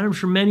through that. I'm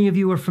sure many of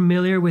you are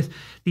familiar with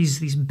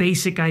these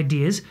basic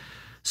ideas.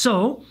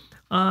 So,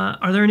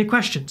 are there any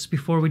questions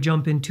before we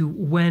jump into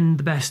when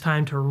the best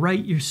time to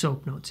write your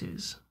soap notes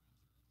is?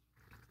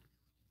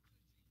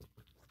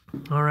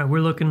 All right,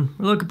 we're looking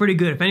pretty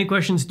good. If any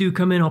questions do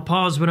come in, I'll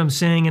pause what I'm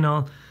saying and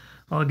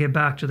I'll get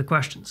back to the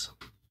questions.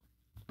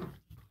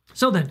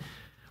 So then,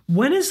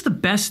 when is the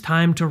best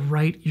time to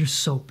write your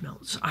soap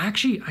notes? I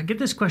get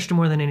this question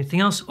more than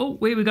anything else. Oh,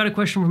 wait, we got a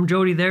question from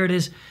Jody. There it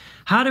is.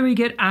 How do we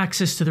get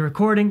access to the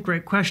recording?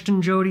 Great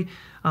question, Jody.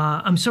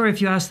 I'm sorry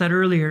if you asked that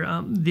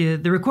earlier.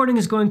 The recording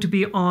is going to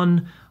be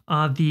on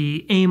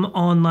the AIM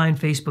Online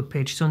Facebook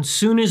page. So as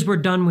soon as we're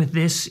done with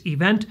this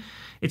event,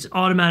 it's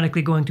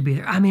automatically going to be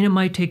there. I mean, it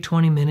might take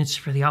 20 minutes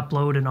for the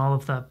upload and all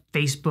of the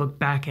Facebook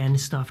back-end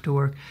stuff to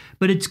work,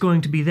 but it's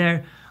going to be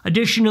there.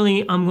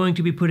 Additionally, I'm going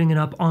to be putting it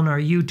up on our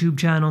YouTube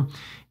channel.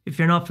 If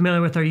you're not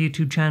familiar with our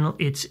YouTube channel,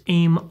 it's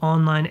AIM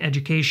Online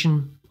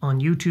Education on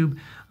YouTube,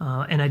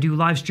 and I do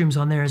live streams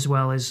on there as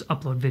well as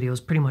upload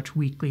videos pretty much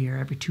weekly or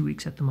every 2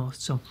 weeks at the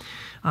most. So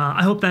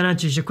I hope that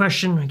answers your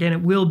question. Again,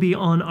 it will be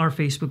on our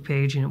Facebook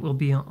page and it will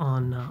be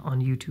on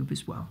YouTube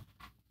as well.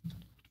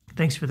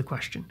 Thanks for the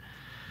question.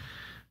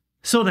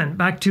 So then,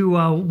 back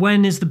to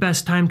when is the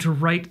best time to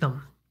write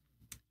them?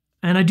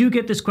 And I do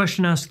get this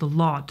question asked a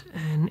lot,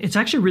 and it's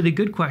actually a really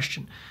good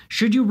question.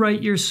 Should you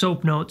write your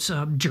soap notes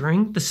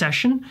during the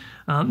session?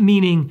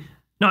 Meaning,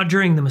 not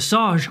during the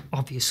massage,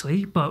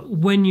 obviously, but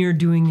when you're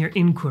doing your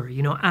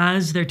inquiry,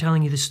 as they're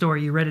telling you the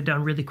story, you write it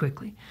down really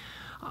quickly.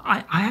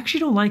 I actually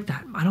don't like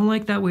that. I don't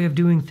like that way of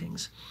doing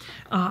things.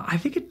 I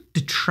think it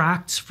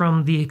detracts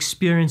from the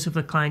experience of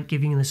the client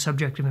giving you the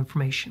subjective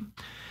information.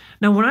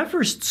 Now, when I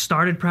first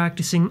started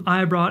practicing,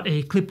 I brought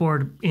a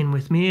clipboard in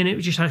with me and it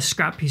just had a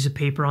scrap piece of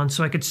paper on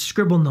so I could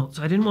scribble notes.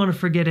 I didn't want to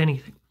forget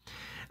anything.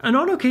 And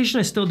on occasion,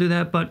 I still do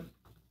that, but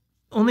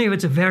only if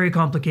it's a very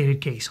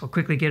complicated case. I'll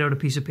quickly get out a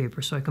piece of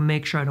paper so I can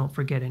make sure I don't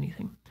forget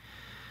anything.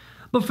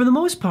 But for the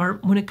most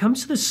part, when it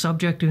comes to the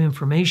subjective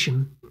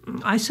information,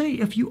 I say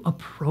if you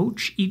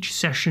approach each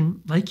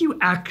session like you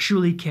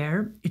actually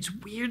care, it's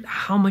weird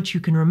how much you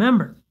can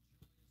remember.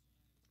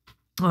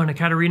 Oh, and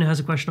Katarina has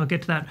a question. I'll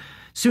get to that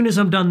as soon as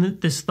I'm done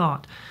this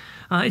thought.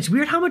 It's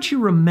weird how much you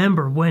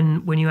remember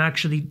when you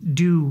actually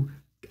do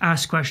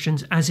ask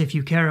questions as if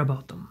you care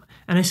about them.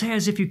 And I say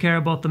as if you care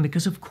about them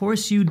because of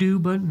course you do,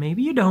 but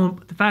maybe you don't.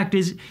 But the fact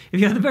is, if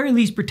you at the very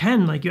least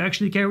pretend like you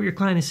actually care what your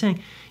client is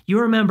saying, you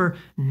remember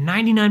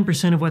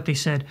 99% of what they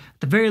said.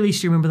 At the very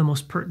least, you remember the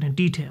most pertinent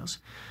details.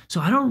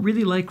 So I don't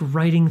really like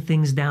writing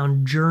things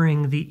down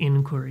during the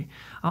inquiry.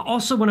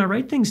 Also, when I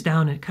write things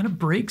down, it kind of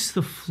breaks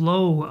the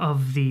flow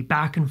of the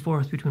back and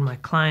forth between my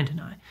client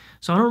and I.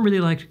 So I don't really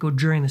like to go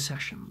during the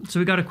session. So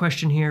we got a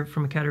question here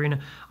from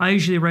Katarina. I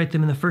usually write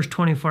them in the first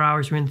 24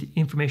 hours when the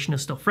information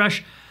is still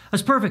fresh.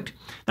 That's perfect.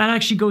 That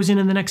actually goes in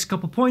the next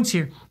couple points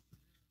here.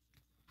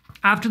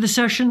 After the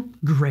session,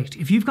 great.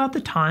 If you've got the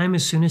time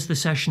as soon as the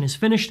session is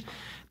finished,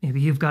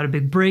 maybe you've got a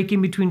big break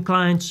in between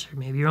clients, or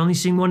maybe you're only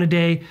seeing one a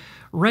day,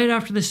 right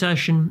after the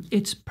session,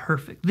 it's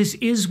perfect. This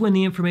is when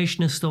the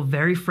information is still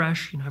very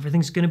fresh.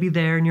 Everything's going to be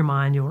there in your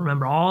mind. You'll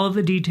remember all of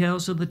the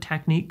details of the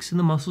techniques and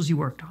the muscles you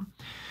worked on.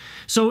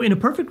 So in a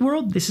perfect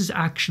world, this is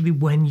actually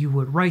when you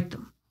would write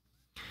them.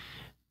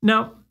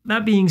 Now,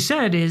 that being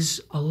said,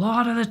 is a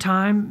lot of the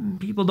time,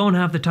 people don't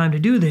have the time to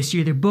do this.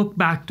 You either book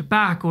back to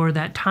back or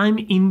that time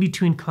in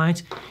between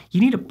clients, you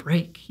need a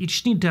break. You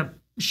just need to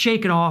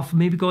shake it off,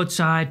 maybe go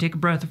outside, take a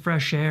breath of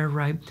fresh air,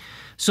 right?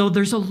 So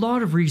there's a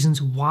lot of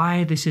reasons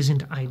why this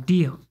isn't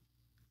ideal.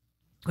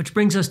 Which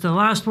brings us to the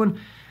last one,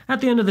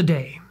 at the end of the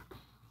day.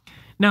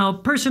 Now,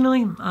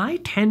 personally, I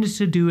tend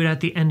to do it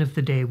at the end of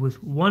the day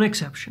with one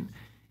exception,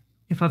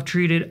 if I've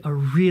treated a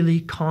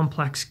really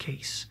complex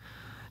case.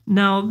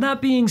 Now,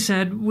 that being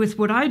said, with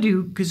what I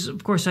do, because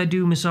of course I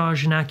do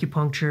massage and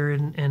acupuncture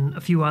and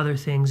a few other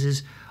things,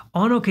 is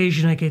on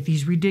occasion I get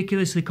these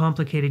ridiculously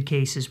complicated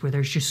cases where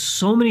there's just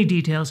so many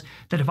details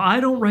that if I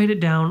don't write it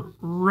down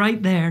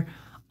right there,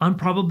 I'm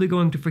probably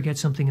going to forget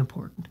something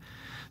important.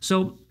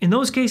 So in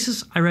those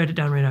cases, I write it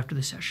down right after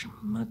the session.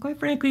 Quite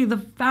frankly, the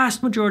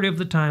vast majority of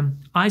the time,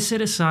 I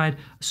set aside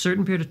a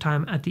certain period of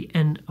time at the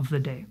end of the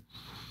day.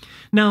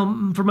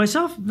 Now, for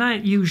myself,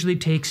 that usually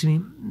takes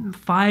me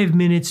 5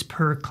 minutes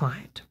per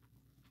client.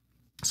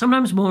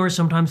 Sometimes more,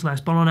 sometimes less,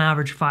 but on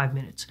average, 5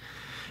 minutes.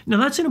 Now,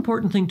 that's an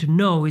important thing to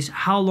know is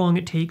how long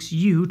it takes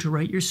you to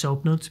write your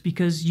SOAP notes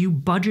because you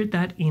budget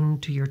that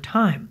into your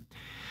time.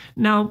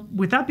 Now,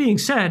 with that being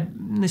said,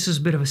 and this is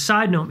a bit of a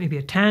side note, maybe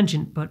a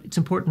tangent, but it's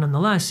important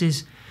nonetheless,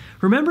 is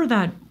remember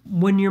that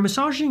when you're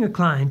massaging a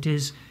client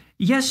is,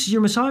 yes,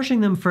 you're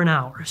massaging them for an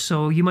hour.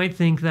 So you might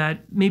think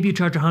that maybe you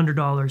charge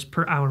 $100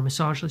 per hour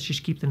massage. Let's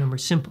just keep the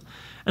numbers simple.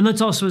 And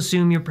let's also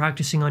assume you're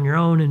practicing on your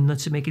own, and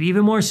let's make it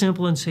even more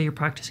simple and say you're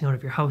practicing out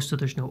of your house so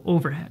there's no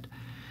overhead.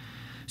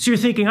 So you're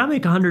thinking, I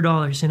make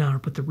 $100 an hour,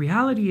 but the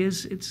reality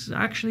is it's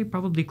actually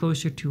probably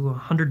closer to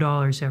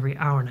 $100 every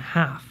hour and a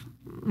half.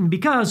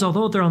 Because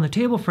although they're on the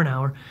table for an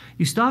hour,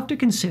 you still have to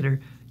consider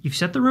you've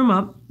set the room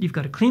up, you've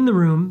got to clean the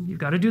room, you've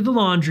got to do the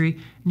laundry,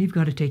 and you've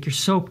got to take your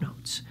SOAP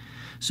notes.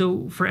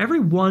 So for every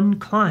one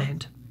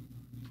client,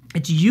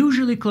 it's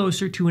usually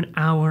closer to an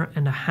hour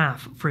and a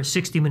half for a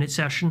 60-minute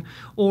session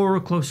or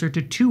closer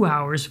to 2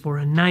 hours for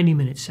a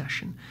 90-minute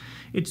session.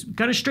 It's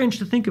kind of strange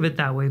to think of it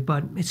that way,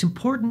 but it's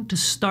important to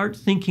start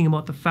thinking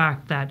about the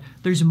fact that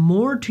there's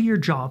more to your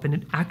job, and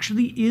it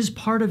actually is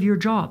part of your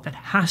job that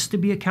has to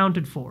be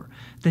accounted for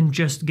than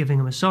just giving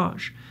a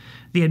massage.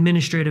 The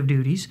administrative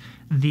duties,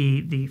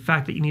 the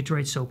fact that you need to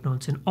write SOAP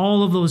notes, and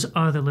all of those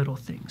other little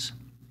things.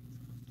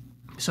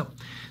 So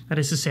that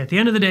is to say, at the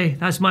end of the day,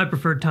 that's my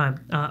preferred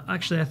time.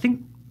 Actually, I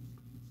think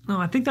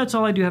that's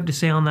all I do have to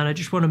say on that. I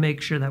just want to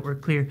make sure that we're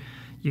clear.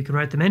 You can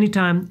write them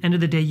anytime, end of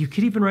the day. You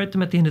could even write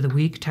them at the end of the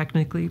week,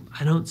 technically.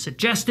 I don't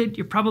suggest it.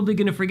 You're probably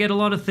going to forget a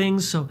lot of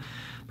things, so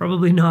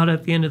probably not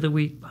at the end of the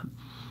week. But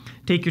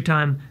take your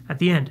time at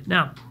the end.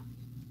 Now,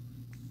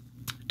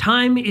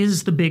 time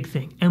is the big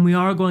thing, and we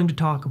are going to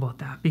talk about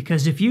that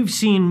because if you've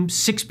seen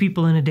 6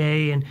 people in a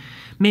day and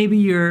maybe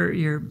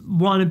you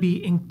want to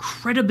be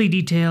incredibly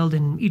detailed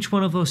and each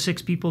one of those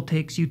 6 people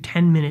takes you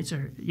 10 minutes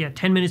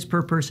 10 minutes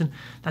per person,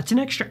 that's an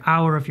extra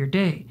hour of your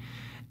day.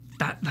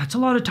 That's a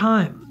lot of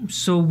time.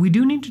 So we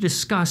do need to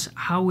discuss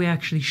how we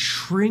actually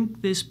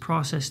shrink this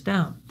process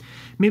down.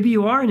 Maybe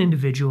you are an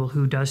individual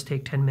who does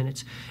take 10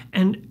 minutes.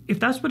 And if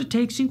that's what it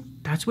takes you,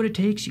 that's what it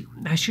takes you.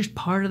 That's just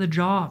part of the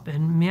job.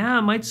 And yeah,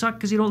 it might suck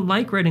because you don't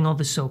like writing all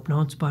the SOAP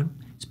notes, but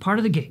it's part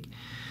of the gig.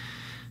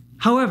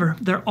 However,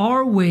 there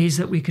are ways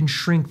that we can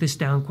shrink this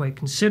down quite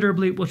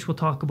considerably, which we'll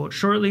talk about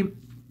shortly.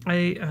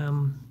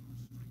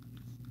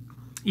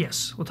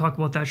 Yes, we'll talk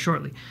about that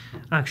shortly.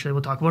 Actually,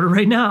 we'll talk about it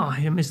right now.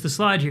 I missed the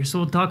slide here. So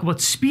we'll talk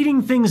about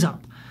speeding things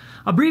up.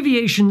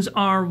 Abbreviations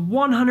are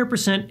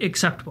 100%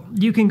 acceptable.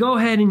 You can go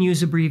ahead and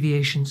use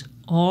abbreviations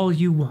all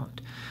you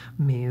want.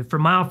 Maybe for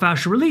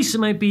myofascial release, it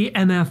might be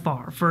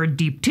MFR. For a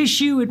deep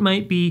tissue, it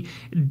might be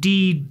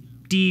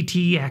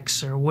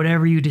DTX or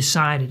whatever you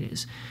decide it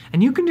is.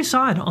 And you can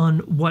decide on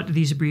what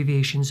these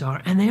abbreviations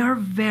are, and they are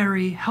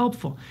very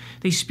helpful.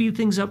 They speed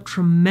things up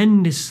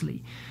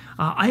tremendously.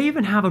 I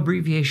even have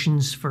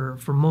abbreviations for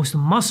most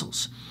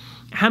muscles.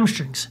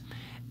 Hamstrings,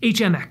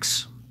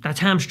 HMX, that's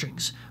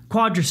hamstrings.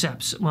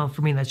 Quadriceps, well,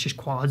 for me, that's just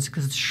quads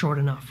because it's short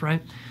enough,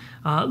 right?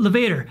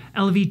 Levator,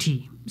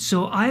 LVT.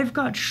 So I've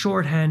got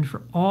shorthand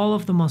for all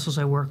of the muscles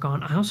I work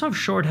on. I also have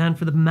shorthand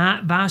for the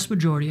vast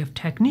majority of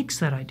techniques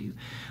that I do.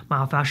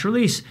 Myofascial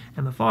release,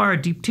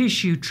 MFR, deep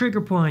tissue,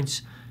 trigger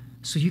points.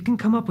 So you can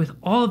come up with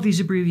all of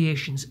these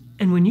abbreviations.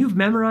 And when you've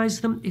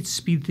memorized them, it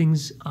speeds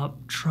things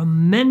up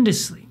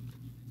tremendously.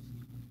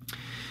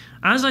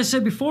 As I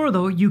said before,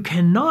 though, you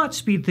cannot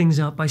speed things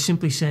up by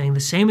simply saying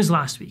the same as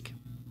last week.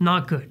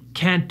 Not good.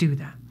 Can't do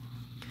that.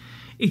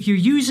 If you're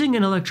using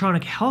an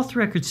electronic health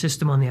record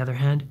system, on the other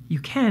hand, you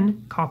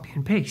can copy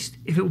and paste.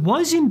 If it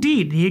was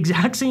indeed the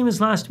exact same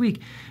as last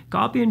week,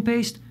 copy and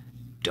paste,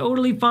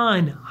 totally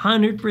fine,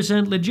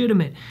 100%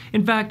 legitimate.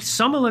 In fact,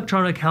 some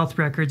electronic health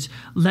records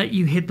let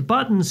you hit the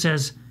button that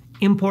says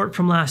import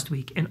from last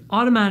week, and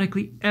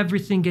automatically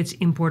everything gets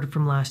imported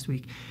from last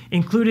week,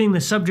 including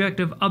the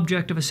subjective,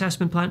 objective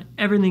assessment plan.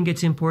 Everything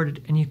gets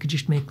imported, and you could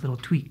just make little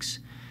tweaks.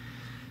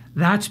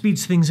 That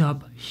speeds things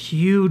up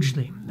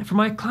hugely. For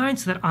my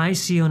clients that I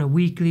see on a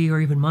weekly or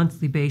even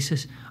monthly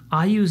basis,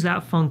 I use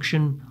that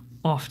function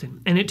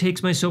often, and it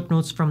takes my soap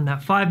notes from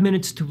that 5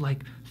 minutes to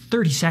like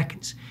 30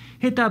 seconds.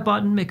 Hit that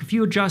button, make a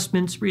few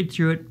adjustments, read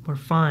through it, we're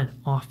fine,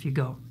 off you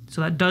go. So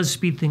that does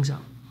speed things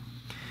up.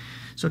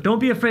 So don't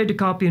be afraid to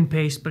copy and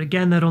paste, but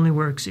again, that only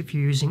works if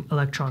you're using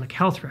electronic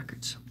health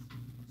records.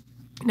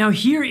 Now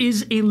here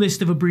is a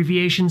list of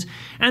abbreviations,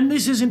 and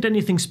this isn't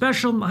anything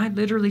special. I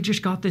literally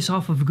just got this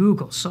off of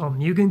Google. So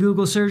you can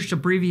Google search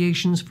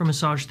abbreviations for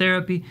massage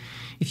therapy.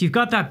 If you've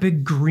got that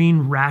big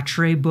green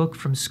Rattray book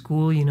from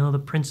school, you know, the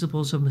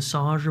Principles of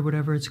Massage or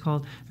whatever it's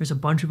called, there's a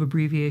bunch of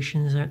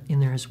abbreviations in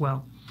there as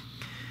well.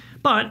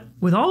 But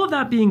with all of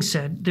that being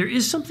said, there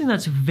is something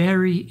that's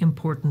very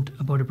important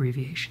about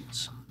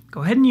abbreviations.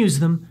 Go ahead and use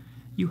them.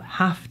 You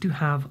have to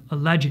have a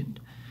legend.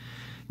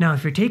 Now,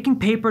 if you're taking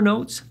paper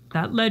notes,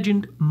 that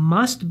legend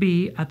must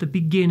be at the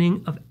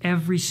beginning of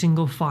every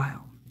single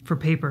file for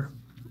paper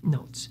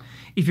notes.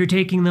 If you're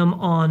taking them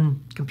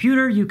on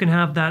computer, you can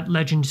have that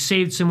legend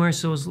saved somewhere,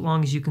 so as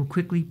long as you can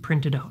quickly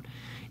print it out.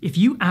 If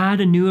you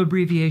add a new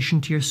abbreviation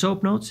to your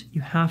soap notes,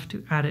 you have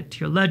to add it to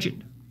your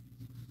legend.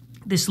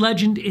 This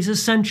legend is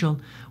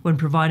essential when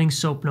providing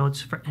soap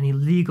notes for any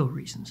legal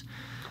reasons.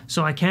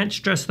 So I can't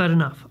stress that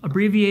enough.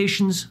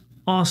 Abbreviations,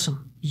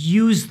 awesome.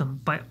 Use them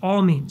by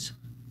all means.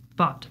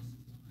 But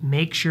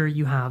make sure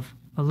you have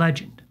a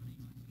legend.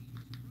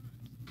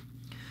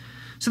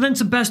 So then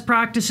some best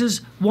practices.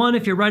 One,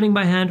 if you're writing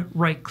by hand,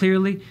 write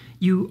clearly.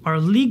 You are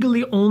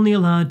legally only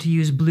allowed to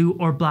use blue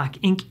or black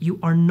ink. You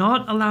are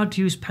not allowed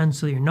to use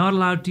pencil. You're not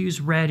allowed to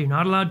use red. You're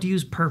not allowed to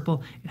use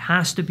purple. It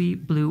has to be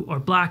blue or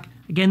black.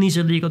 Again, these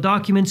are legal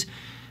documents,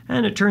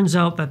 and it turns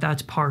out that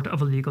that's part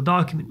of a legal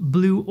document,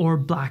 blue or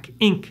black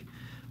ink.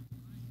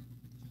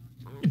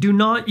 Do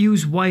not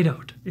use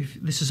whiteout. If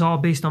this is all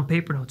based on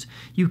paper notes.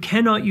 You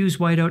cannot use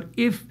whiteout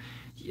if,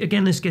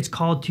 again, this gets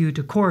called to you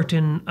to court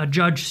and a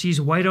judge sees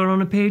whiteout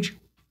on a page,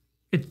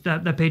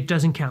 that page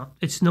doesn't count.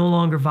 It's no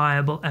longer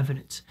viable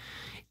evidence.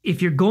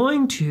 If you're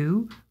going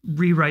to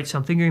rewrite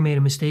something or you made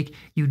a mistake,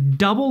 you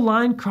double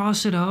line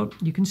cross it out.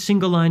 You can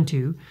single line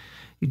too.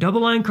 You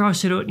double line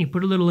cross it out and you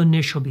put a little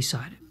initial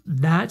beside it.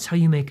 That's how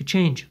you make a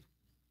change.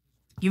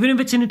 Even if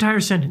it's an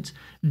entire sentence,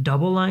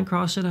 double line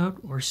cross it out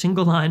or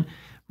single line,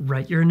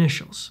 write your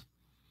initials.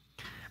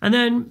 And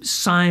then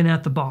sign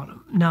at the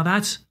bottom. Now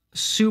that's a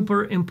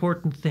super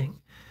important thing.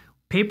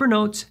 Paper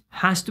notes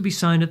has to be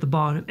signed at the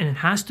bottom, and it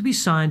has to be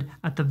signed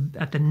at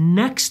the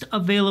next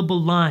available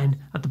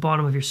line at the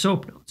bottom of your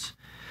soap notes.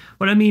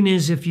 What I mean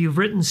is if you've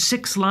written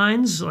 6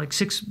 lines, like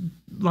 6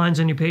 lines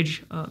on your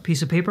page,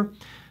 piece of paper,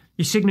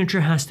 your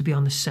signature has to be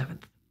on the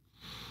 7th.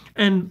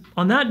 And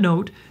on that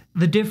note,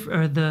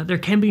 there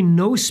can be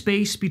no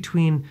space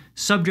between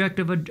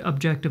subjective,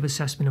 objective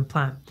assessment and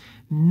plan.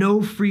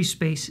 No free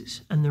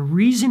spaces. And the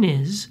reason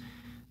is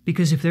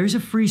because if there's a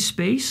free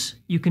space,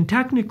 you can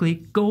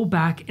technically go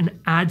back and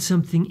add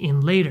something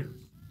in later,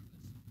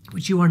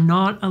 which you are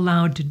not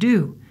allowed to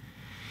do.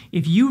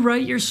 If you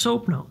write your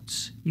soap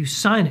notes, you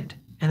sign it,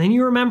 and then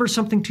you remember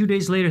something 2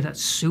 days later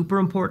that's super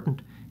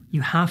important,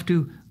 you have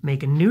to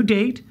make a new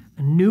date,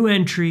 a new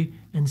entry,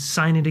 and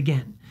sign it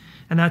again.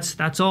 And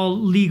that's all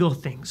legal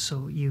things.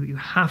 So you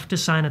have to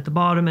sign at the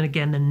bottom, and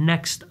again, the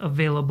next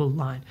available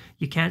line.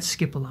 You can't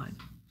skip a line.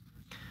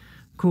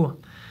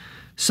 Cool.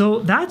 So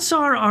that's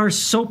our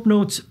soap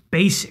notes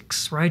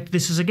basics, right?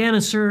 This is, again,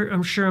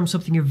 I'm sure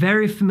something you're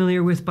very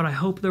familiar with, but I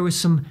hope there was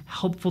some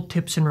helpful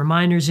tips and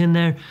reminders in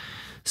there.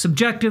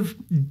 Subjective,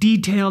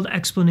 detailed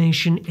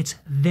explanation. It's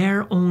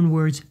their own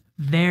words,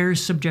 their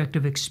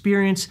subjective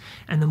experience.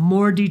 And the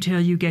more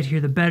detail you get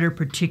here, the better,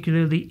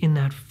 particularly in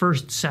that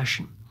first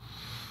session.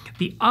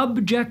 The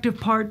objective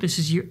part, this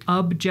is your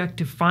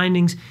objective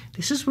findings.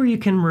 This is where you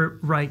can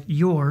write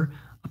your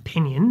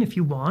opinion if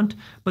you want,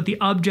 but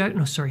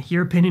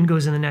your opinion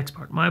goes in the next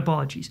part. My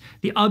apologies.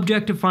 The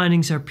objective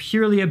findings are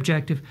purely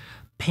objective,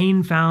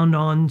 pain found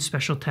on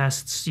special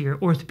tests, your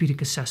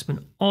orthopedic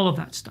assessment, all of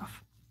that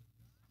stuff.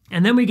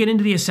 And then we get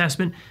into the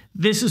assessment.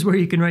 This is where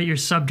you can write your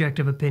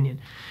subjective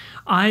opinion.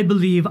 I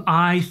believe,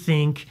 I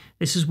think,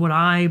 this is what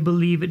I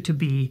believe it to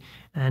be.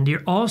 And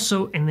you're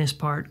also, in this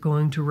part,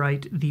 going to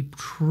write the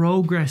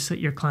progress that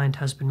your client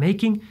has been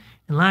making.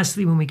 And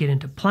lastly, when we get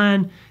into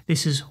plan,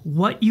 this is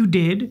what you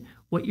did,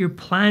 what your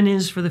plan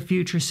is for the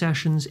future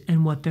sessions,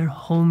 and what their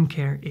home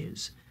care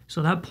is.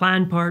 So that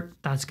plan part,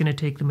 that's going to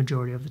take the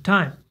majority of the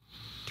time.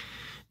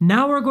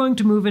 Now we're going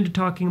to move into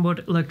talking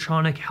about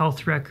electronic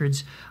health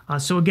records.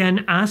 So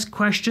again, ask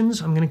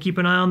questions. I'm going to keep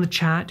an eye on the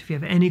chat. If you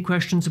have any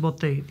questions about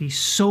the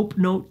SOAP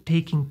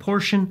note-taking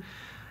portion,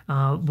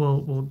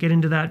 we'll get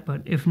into that.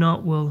 But if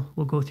not, we'll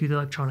go through the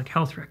electronic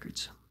health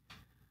records.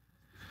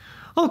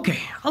 Okay,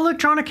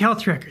 electronic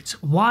health records.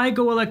 Why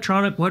go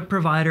electronic, what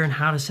provider, and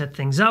how to set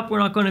things up. We're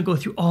not going to go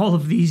through all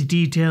of these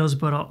details,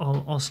 but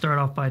I'll start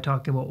off by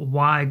talking about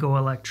why go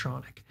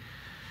electronic.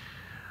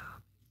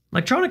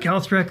 Electronic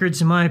health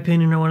records, in my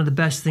opinion, are one of the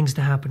best things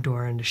to happen to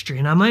our industry.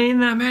 And I mean,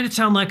 that made it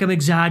sound like I'm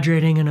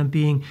exaggerating and I'm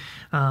being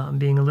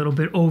a little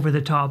bit over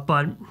the top,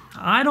 but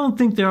I don't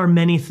think there are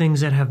many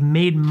things that have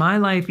made my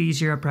life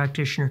easier as a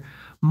practitioner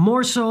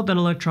more so than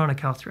electronic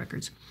health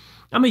records.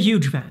 I'm a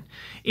huge fan.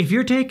 If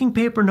you're taking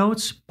paper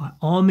notes, by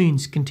all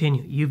means,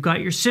 continue. You've got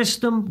your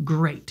system,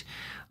 great.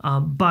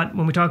 But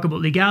when we talk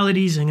about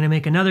legalities, I'm going to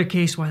make another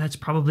case why that's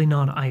probably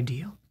not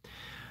ideal.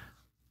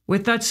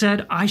 With that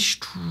said, I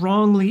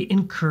strongly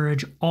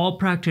encourage all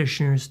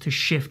practitioners to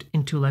shift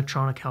into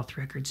electronic health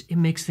records. It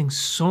makes things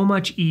so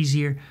much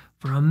easier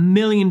for a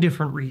million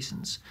different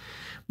reasons.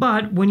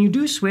 But when you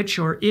do switch,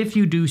 or if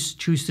you do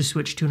choose to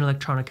switch to an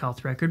electronic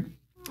health record,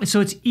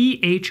 so it's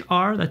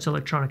EHR, that's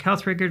electronic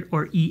health record,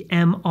 or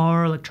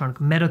EMR,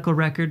 electronic medical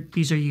record.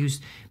 These are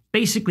used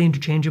basically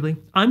interchangeably.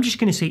 I'm just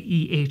going to say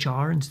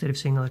EHR instead of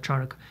saying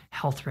electronic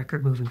health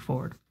record moving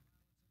forward.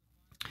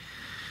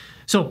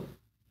 So,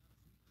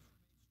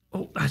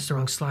 oh, that's the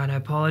wrong slide, I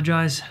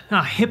apologize.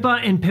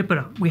 HIPAA and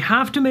PIPEDA. We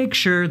have to make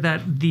sure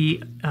that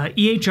the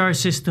EHR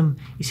system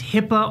is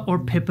HIPAA or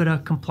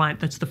PIPEDA compliant.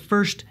 That's the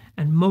first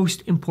and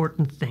most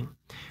important thing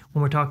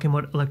when we're talking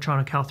about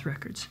electronic health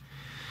records.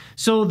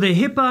 So the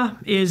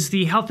HIPAA is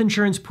the Health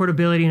Insurance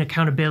Portability and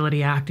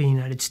Accountability Act in the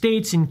United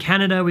States. In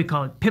Canada, we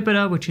call it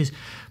PIPEDA, which is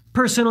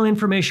Personal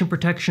Information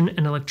Protection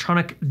and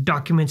Electronic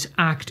Documents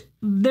Act.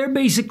 They're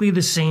basically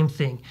the same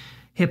thing,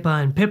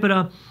 HIPAA and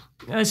PIPEDA.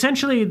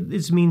 Essentially,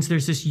 this means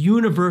there's this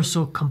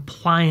universal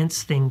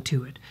compliance thing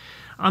to it.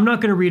 I'm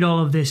not going to read all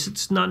of this.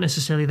 It's not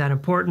necessarily that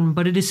important,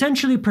 but it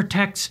essentially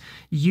protects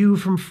you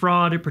from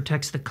fraud. It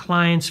protects the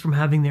clients from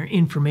having their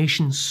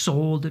information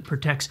sold. It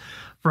protects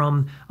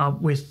from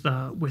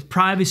with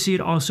privacy.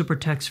 It also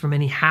protects from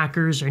any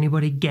hackers or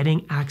anybody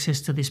getting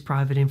access to this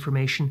private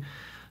information.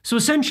 So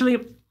essentially,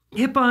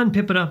 HIPAA and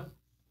PIPEDA,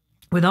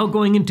 without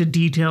going into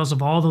details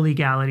of all the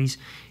legalities,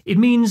 it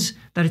means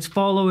that it's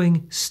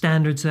following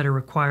standards that are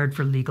required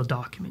for legal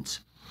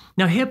documents.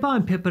 Now, HIPAA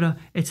and PIPEDA,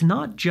 it's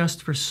not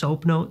just for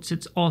SOAP notes,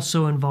 it's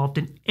also involved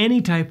in any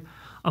type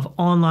of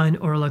online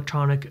or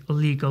electronic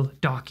legal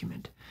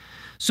document.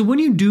 So when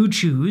you do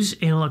choose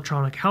an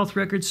electronic health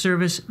record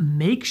service,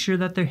 make sure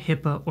that they're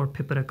HIPAA or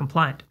PIPEDA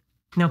compliant.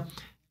 Now,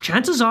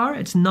 chances are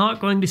it's not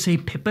going to say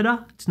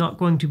PIPEDA, it's not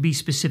going to be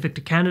specific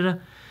to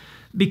Canada,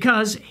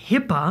 because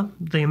HIPAA,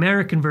 the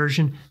American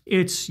version,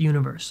 it's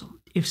universal.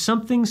 If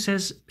something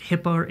says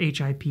HIPAA or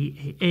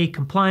HIPAA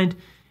compliant,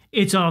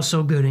 it's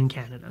also good in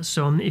Canada.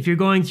 So if you're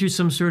going through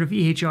some sort of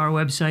EHR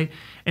website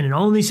and it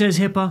only says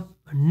HIPAA,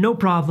 no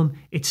problem,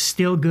 it's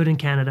still good in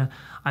Canada,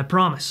 I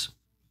promise.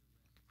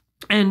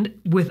 And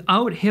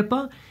without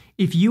HIPAA,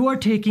 if you are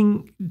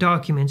taking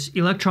documents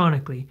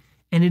electronically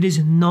and it is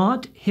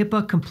not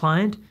HIPAA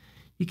compliant,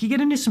 you can get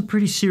into some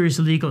pretty serious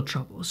legal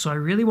trouble. So I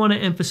really want to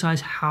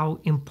emphasize how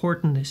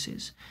important this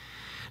is.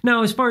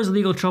 Now, as far as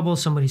legal trouble,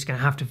 somebody's going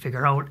to have to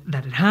figure out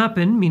that it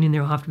happened, meaning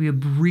there will have to be a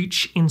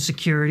breach in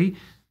security.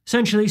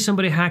 Essentially,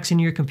 somebody hacks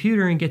into your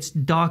computer and gets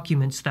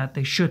documents that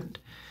they shouldn't.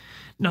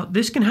 Now,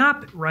 this can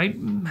happen, right?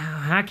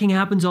 Hacking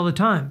happens all the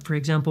time. For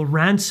example,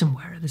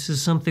 ransomware. This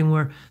is something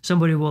where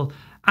somebody will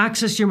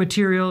access your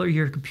material or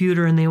your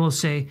computer and they will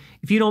say,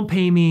 if you don't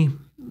pay me,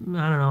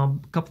 I don't know,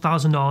 a couple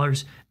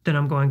 $1,000s, then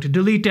I'm going to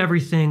delete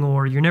everything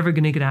or you're never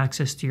going to get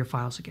access to your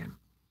files again.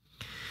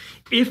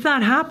 If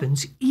that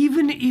happens,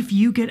 even if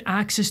you get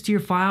access to your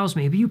files,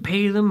 maybe you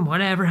pay them,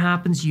 whatever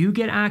happens, you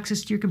get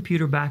access to your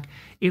computer back.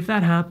 If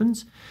that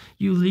happens,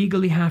 you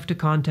legally have to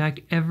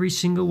contact every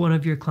single one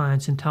of your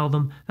clients and tell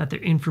them that their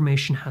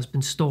information has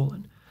been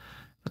stolen.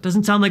 That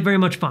doesn't sound like very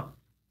much fun.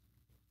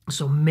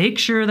 So make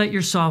sure that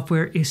your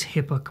software is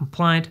HIPAA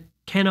compliant.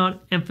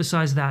 Cannot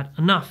emphasize that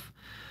enough.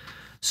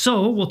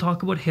 So we'll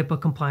talk about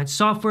HIPAA compliant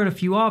software and a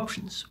few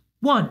options.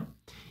 One,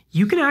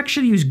 you can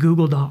actually use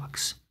Google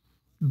Docs,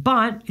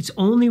 but it's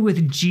only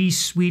with G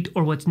Suite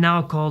or what's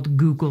now called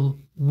Google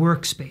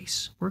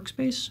Workspace.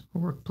 Workspace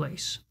or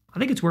Workplace? I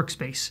think it's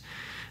Workspace.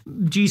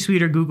 G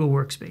Suite or Google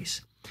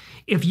Workspace.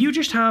 If you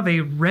just have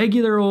a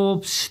regular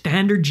old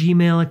standard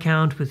Gmail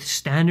account with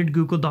standard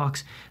Google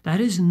Docs, that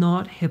is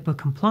not HIPAA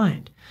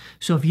compliant.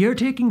 So if you're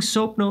taking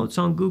SOAP notes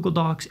on Google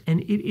Docs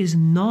and it is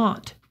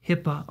not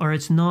HIPAA or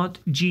it's not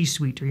G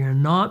Suite or you're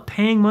not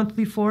paying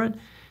monthly for it,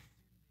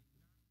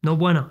 no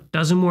bueno,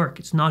 doesn't work.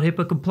 It's not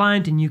HIPAA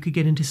compliant and you could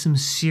get into some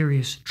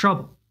serious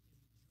trouble.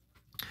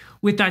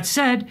 With that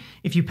said,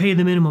 if you pay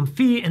the minimum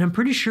fee, and I'm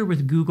pretty sure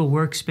with Google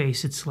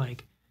Workspace, it's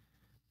like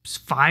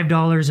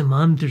 $5 a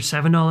month or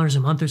 $7 a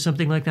month or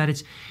something like that.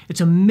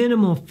 It's a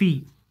minimal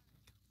fee.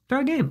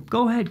 Fair game.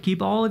 Go ahead.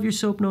 Keep all of your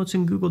SOAP notes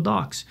in Google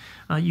Docs.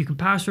 You can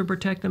password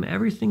protect them.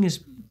 Everything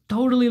is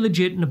totally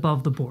legit and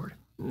above the board.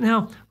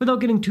 Now,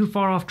 without getting too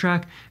far off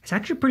track, it's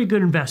actually a pretty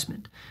good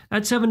investment.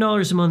 That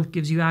 $7 a month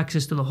gives you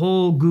access to the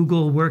whole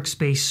Google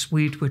Workspace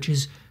suite, which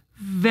is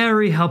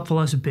very helpful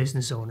as a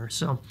business owner.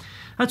 So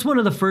that's one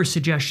of the first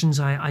suggestions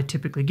I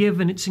typically give,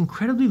 and it's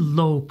incredibly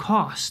low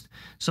cost.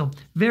 So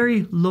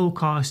very low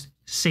cost,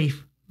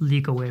 safe,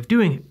 legal way of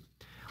doing it.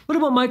 What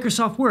about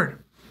Microsoft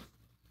Word?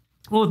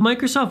 Well, with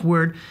Microsoft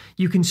Word,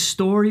 you can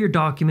store your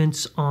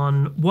documents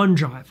on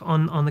OneDrive,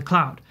 on the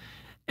cloud.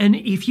 And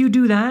if you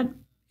do that,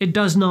 it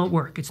does not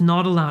work. It's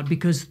not allowed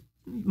because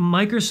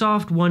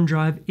Microsoft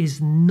OneDrive is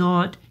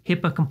not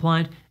HIPAA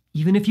compliant,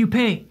 even if you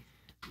pay.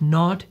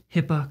 Not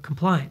HIPAA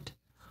compliant.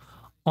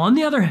 On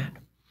the other hand,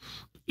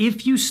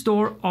 if you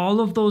store all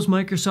of those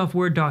Microsoft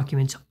Word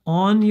documents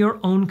on your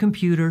own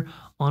computer,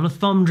 on a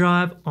thumb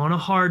drive, on a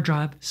hard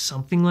drive,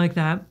 something like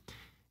that,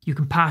 you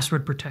can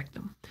password protect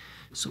them.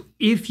 So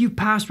if you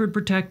password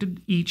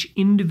protected each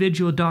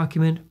individual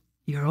document,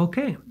 you're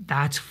okay.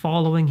 That's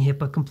following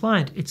HIPAA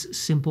compliant. It's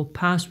simple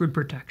password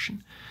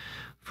protection.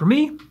 For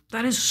me,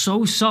 that is so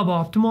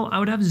suboptimal. I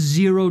would have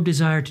zero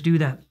desire to do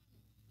that.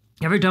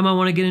 Every time I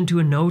want to get into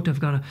a note,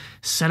 I've got to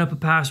set up a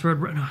password.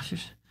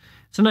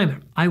 It's a nightmare.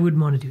 I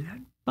wouldn't want to do that.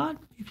 But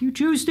if you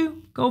choose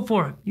to, go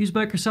for it. Use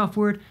Microsoft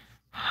Word.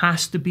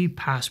 Has to be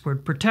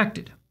password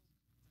protected.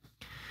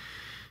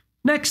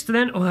 Next,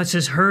 then, that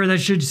says her. That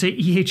should say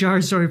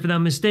EHR. Sorry for that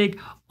mistake.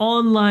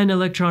 Online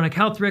electronic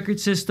health record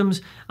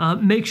systems.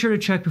 Make sure to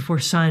check before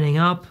signing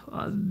up.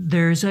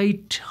 There's a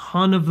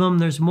ton of them.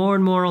 There's more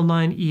and more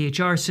online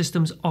EHR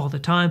systems all the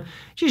time.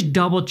 Just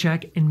double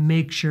check and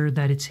make sure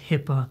that it's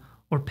HIPAA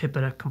or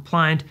PIPEDA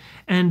compliant.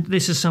 And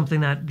this is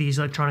something that these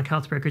electronic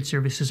health record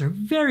services are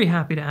very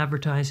happy to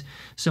advertise.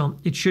 So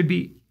it should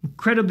be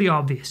incredibly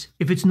obvious.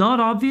 If it's not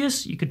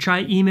obvious, you could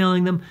try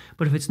emailing them.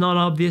 But if it's not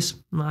obvious,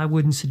 I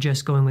wouldn't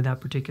suggest going with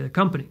that particular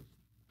company.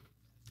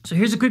 So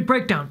here's a quick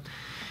breakdown.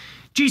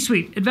 G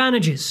Suite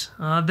advantages.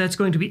 That's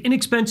going to be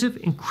inexpensive,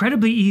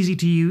 incredibly easy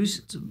to use.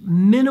 It's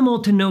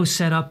minimal to no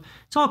setup.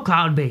 It's all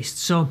cloud-based,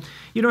 so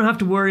you don't have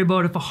to worry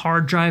about if a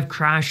hard drive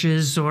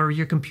crashes or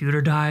your computer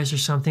dies or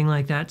something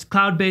like that. It's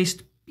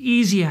cloud-based,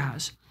 easy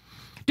as.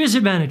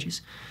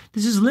 Disadvantages.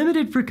 This is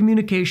limited for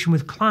communication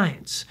with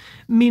clients,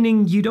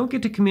 meaning you don't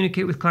get to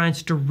communicate with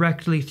clients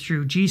directly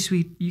through G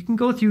Suite. You can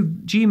go through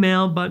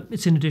Gmail, but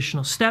it's an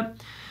additional step.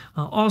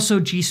 Also,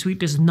 G Suite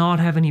does not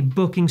have any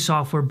booking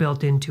software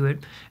built into it,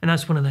 and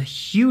that's one of the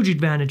huge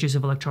advantages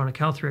of electronic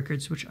health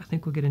records, which I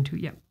think we'll get into.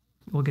 Yeah,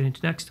 we'll get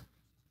into next.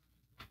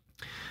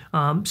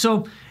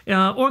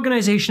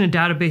 Organization and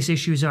database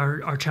issues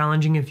are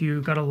challenging if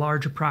you've got a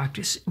larger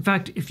practice. In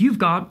fact, if you've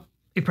got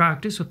a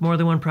practice with more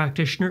than one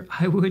practitioner,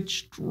 I would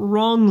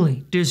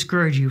strongly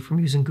discourage you from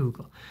using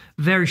Google.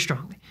 Very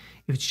strongly.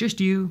 If it's just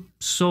you,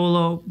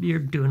 solo, you're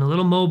doing a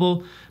little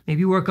mobile,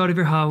 maybe you work out of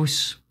your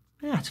house,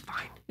 it's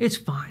fine. It's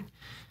fine.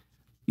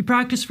 You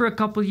practice for a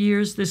couple of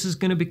years, this is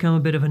going to become a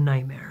bit of a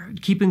nightmare.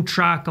 Keeping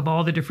track of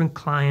all the different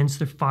clients,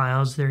 their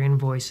files, their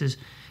invoices,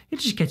 it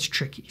just gets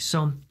tricky.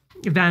 So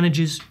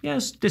advantages,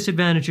 yes.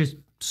 Disadvantages,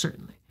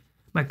 certainly.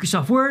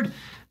 Microsoft Word,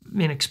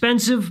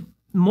 inexpensive,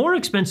 more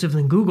expensive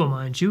than Google,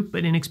 mind you,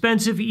 but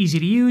inexpensive, easy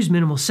to use,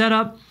 minimal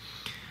setup.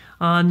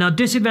 Now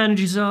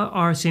disadvantages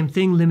are same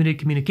thing, limited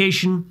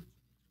communication.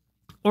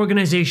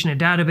 Organization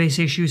and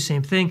database issues,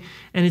 same thing,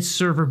 and it's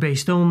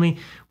server-based only,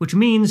 which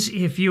means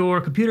if your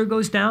computer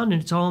goes down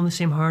and it's all on the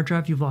same hard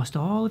drive, you've lost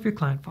all of your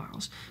client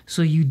files.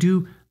 So you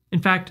do,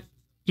 in fact,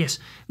 yes,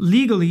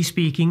 legally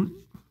speaking,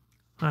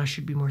 I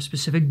should be more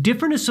specific,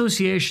 different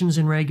associations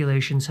and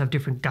regulations have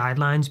different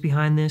guidelines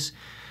behind this,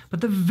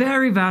 but the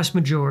very vast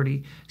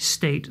majority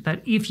state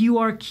that if you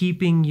are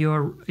keeping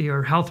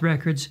your health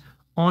records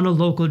on a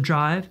local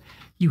drive,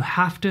 you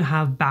have to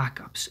have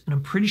backups. And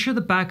I'm pretty sure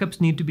the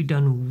backups need to be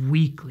done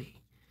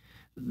weekly.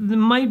 It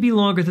might be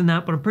longer than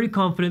that, but I'm pretty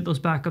confident those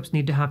backups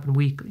need to happen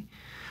weekly,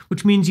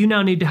 which means you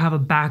now need to have a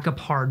backup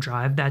hard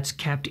drive that's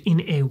kept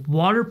in a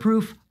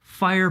waterproof,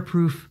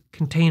 fireproof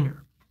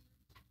container.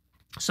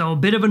 So a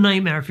bit of a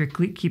nightmare if you're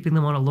keeping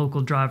them on a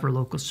local drive or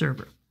local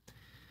server.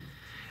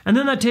 And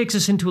then that takes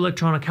us into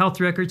electronic health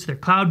records. They're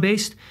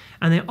cloud-based,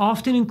 and they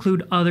often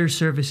include other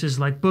services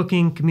like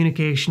booking,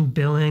 communication,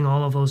 billing,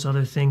 all of those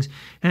other things.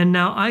 And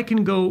now I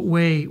can go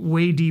way,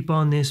 way deep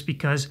on this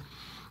because,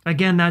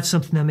 again, that's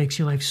something that makes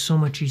your life so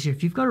much easier.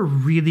 If you've got a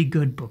really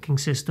good booking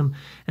system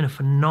and a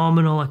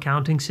phenomenal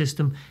accounting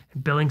system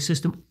and billing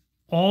system,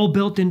 all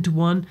built into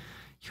one,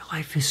 your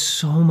life is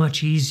so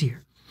much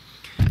easier.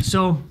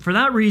 So for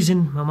that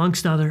reason,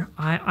 amongst other,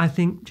 I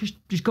think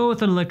just go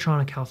with an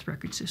electronic health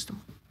record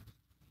system.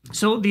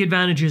 So the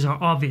advantages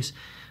are obvious.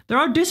 There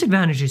are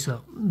disadvantages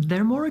though.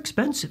 They're more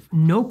expensive,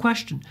 no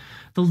question.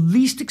 The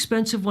least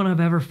expensive one I've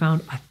ever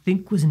found, I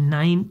think, was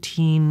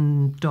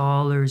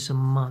 $19 a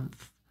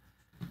month.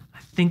 I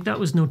think that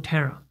was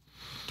Notera.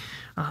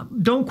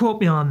 Don't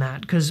quote me on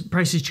that because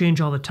prices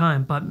change all the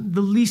time, but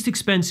the least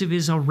expensive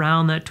is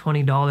around that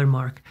 $20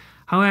 mark.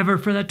 However,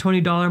 for that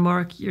 $20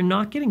 mark, you're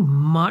not getting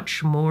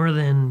much more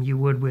than you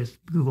would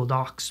with Google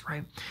Docs,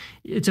 right?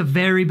 It's a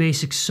very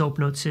basic SOAP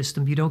note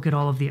system. You don't get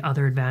all of the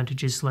other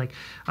advantages like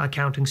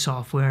accounting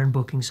software and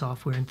booking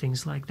software and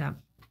things like that.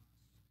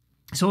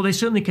 So they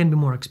certainly can be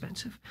more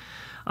expensive.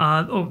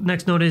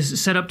 Next note is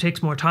setup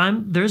takes more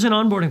time. There's an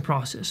onboarding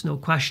process, no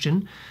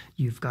question.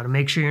 You've got to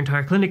make sure your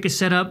entire clinic is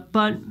set up,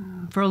 but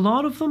for a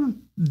lot of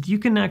them, you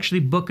can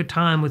actually book a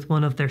time with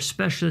one of their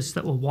specialists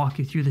that will walk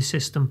you through the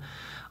system.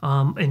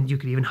 And you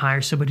could even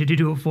hire somebody to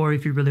do it for you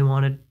if you really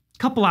wanted. A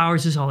couple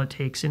hours is all it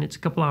takes, and it's a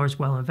couple hours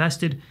well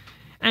invested.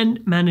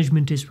 And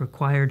management is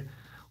required.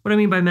 What I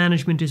mean by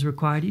management is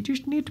required, you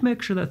just need to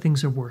make sure that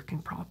things are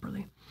working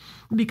properly.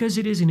 Because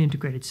it is an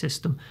integrated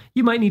system.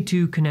 You might need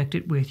to connect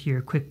it with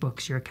your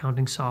QuickBooks, your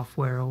accounting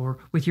software, or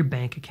with your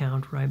bank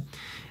account, right?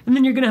 And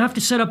then you're going to have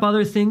to set up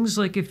other things,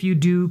 like if you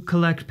do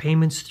collect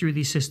payments through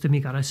the system, you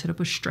got to set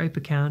up a Stripe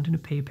account and a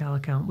PayPal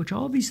account, which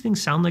all of these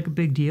things sound like a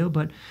big deal,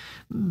 but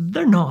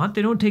they're not.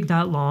 They don't take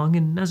that long.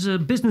 And as a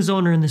business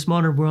owner in this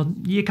modern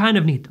world, you kind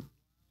of need them.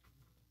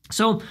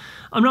 So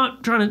I'm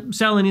not trying to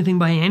sell anything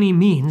by any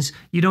means.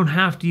 You don't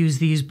have to use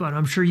these, but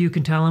I'm sure you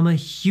can tell I'm a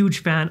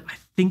huge fan. I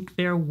think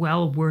they're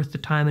well worth the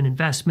time and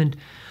investment.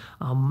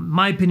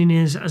 My opinion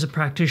is, as a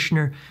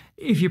practitioner,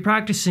 if you're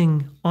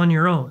practicing on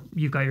your own,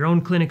 you've got your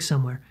own clinic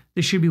somewhere,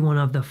 this should be one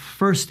of the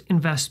first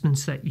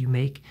investments that you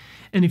make.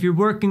 And if you're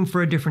working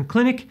for a different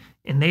clinic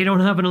and they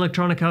don't have an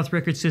electronic health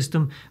record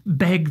system,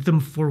 beg them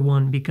for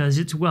one because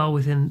it's well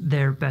within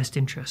their best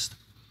interest.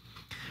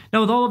 Now,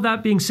 with all of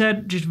that being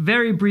said, just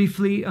very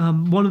briefly,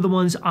 one of the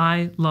ones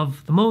I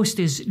love the most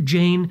is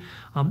Jane.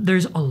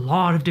 There's a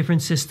lot of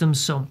different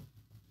systems, so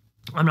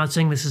I'm not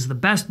saying this is the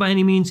best by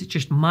any means. It's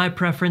just my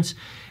preference.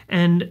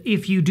 And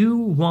if you do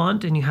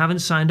want and you haven't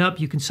signed up,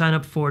 you can sign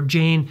up for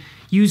Jane.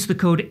 Use the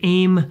code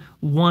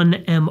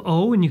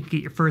AIM1MO and you can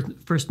get your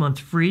first month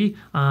free.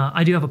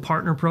 I do have a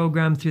partner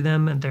program through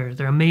them, and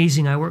they're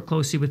amazing. I work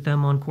closely with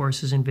them on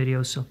courses and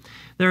videos, so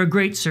they're a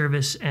great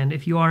service. And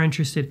if you are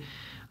interested,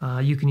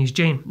 you can use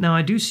Jane. Now,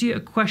 I do see a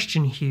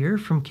question here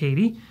from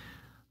Katie.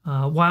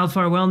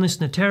 Wildfire Wellness,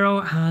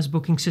 Notero has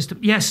booking system.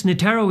 Yes,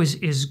 Notero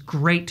is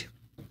great.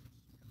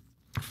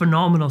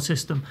 Phenomenal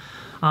system.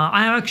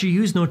 I actually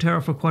used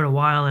Notero for quite a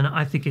while, and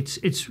I think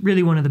it's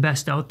really one of the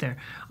best out there.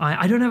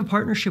 I don't have a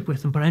partnership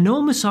with them, but I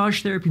know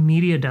Massage Therapy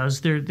Media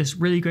does. They're this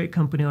really great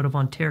company out of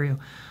Ontario.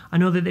 I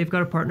know that they've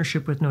got a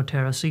partnership with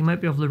Notero, so you might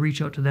be able to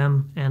reach out to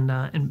them,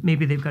 and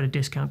maybe they've got a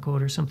discount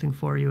code or something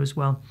for you as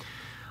well.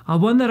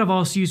 One that I've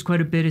also used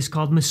quite a bit is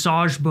called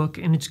Massage Book,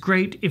 and it's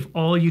great if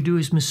all you do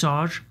is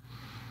massage.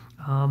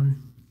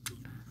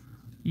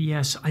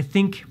 Yes, I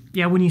think,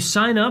 when you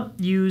sign up,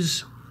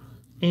 use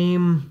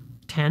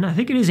AIM10. I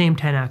think it is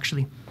AIM10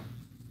 actually.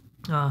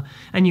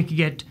 And you can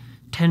get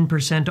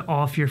 10%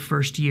 off your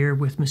first year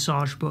with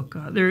Massage Book.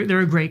 They're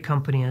a great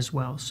company as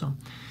well. So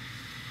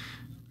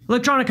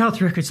electronic health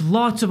records,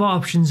 lots of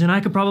options, and I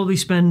could probably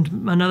spend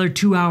another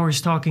 2 hours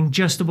talking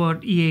just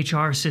about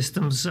EHR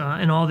systems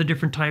and all the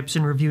different types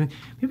and reviewing.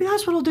 Maybe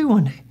that's what I'll do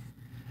one day.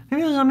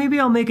 Maybe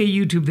I'll make a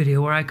YouTube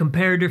video where I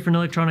compare different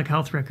electronic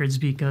health records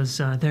because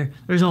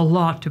there's a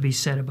lot to be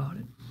said about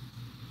it.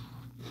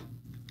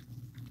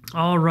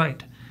 All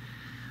right.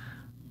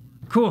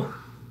 Cool.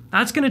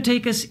 That's going to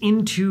take us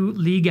into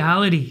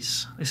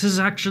legalities. This is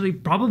actually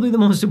probably the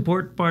most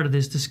important part of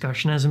this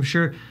discussion, as I'm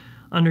sure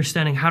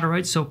understanding how to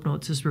write SOAP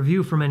notes is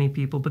review for many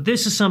people, but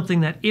this is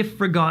something that, if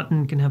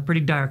forgotten, can have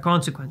pretty dire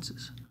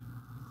consequences.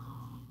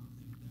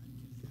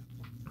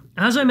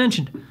 As I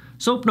mentioned,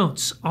 SOAP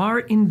notes are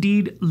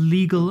indeed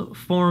legal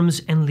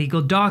forms and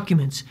legal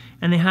documents,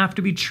 and they have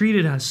to be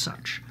treated as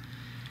such.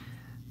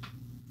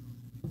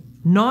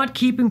 Not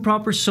keeping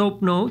proper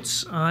SOAP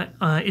notes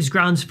is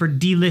grounds for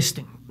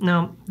delisting.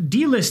 Now,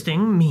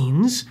 delisting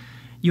means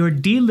you're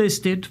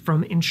delisted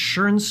from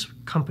insurance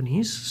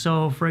companies.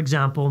 So, for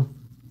example,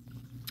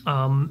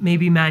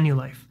 maybe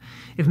Manulife.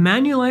 If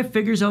Manulife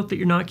figures out that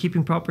you're not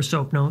keeping proper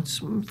SOAP notes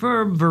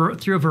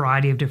through a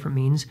variety of different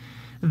means,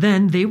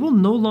 then they will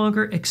no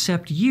longer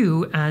accept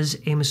you as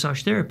a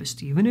massage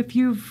therapist. Even if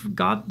you've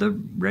got the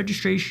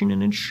registration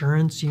and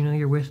insurance,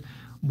 you're with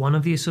one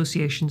of the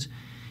associations.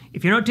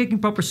 If you're not taking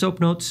proper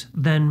SOAP notes,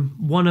 then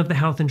one of the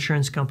health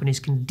insurance companies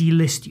can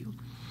delist you.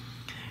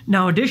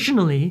 Now,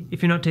 additionally,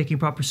 if you're not taking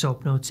proper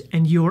SOAP notes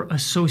and your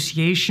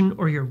association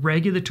or your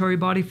regulatory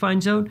body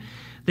finds out,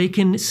 they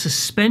can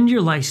suspend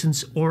your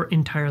license or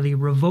entirely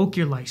revoke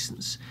your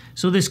license.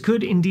 So this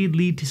could indeed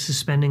lead to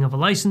suspending of a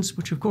license,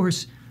 which of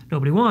course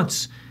nobody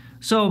wants.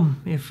 So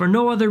if for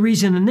no other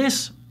reason than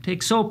this,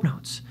 take soap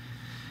notes.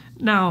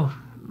 Now,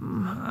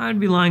 I'd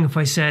be lying if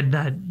I said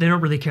that they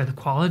don't really care the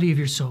quality of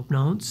your soap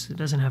notes. It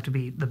doesn't have to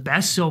be the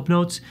best soap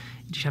notes.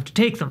 You just have to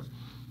take them.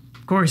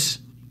 Of course,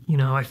 you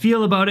know how I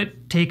feel about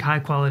it. Take high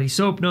quality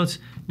soap notes,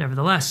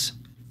 nevertheless.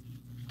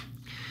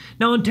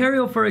 Now,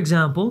 Ontario, for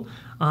example,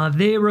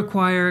 they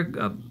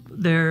require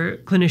their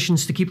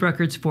clinicians to keep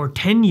records for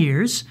 10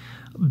 years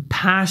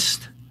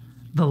past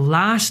the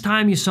last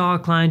time you saw a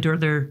client or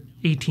their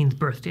 18th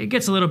birthday. It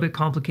gets a little bit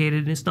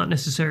complicated, and it's not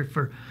necessary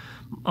for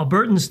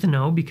Albertans to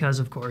know because,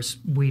 of course,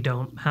 we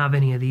don't have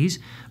any of these.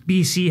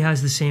 BC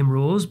has the same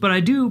rules, but I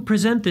do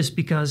present this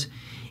because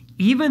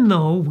even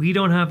though we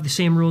don't have the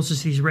same rules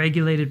as these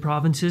regulated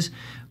provinces,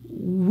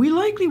 we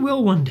likely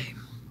will one day.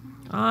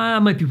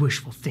 Might be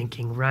wishful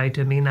thinking, right?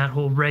 I mean, that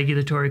whole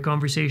regulatory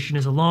conversation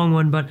is a long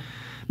one, but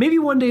maybe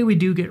one day we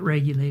do get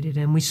regulated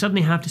and we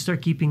suddenly have to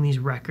start keeping these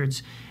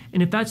records.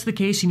 And if that's the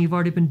case and you've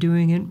already been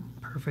doing it,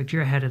 perfect,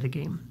 you're ahead of the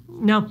game.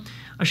 Now,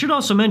 I should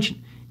also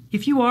mention,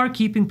 if you are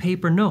keeping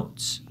paper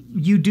notes,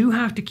 you do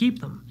have to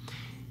keep them.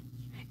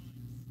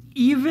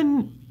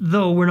 Even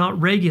though we're not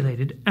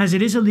regulated, as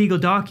it is a legal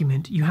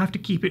document, you have to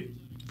keep it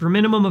for a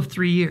minimum of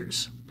 3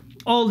 years.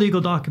 All legal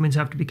documents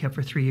have to be kept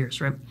for 3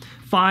 years, right?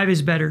 5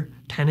 is better,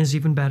 10 is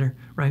even better,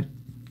 right?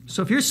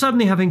 So if you're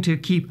suddenly having to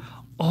keep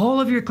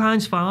all of your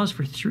clients' files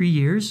for 3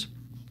 years,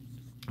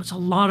 that's a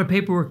lot of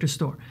paperwork to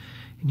store.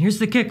 And here's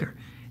the kicker.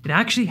 It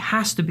actually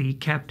has to be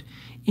kept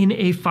in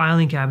a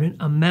filing cabinet,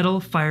 a metal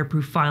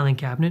fireproof filing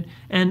cabinet,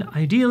 and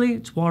ideally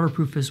it's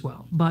waterproof as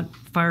well, but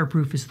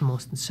fireproof is the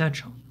most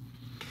essential.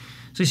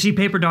 So you see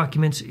paper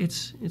documents,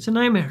 it's a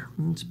nightmare.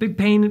 It's a big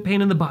pain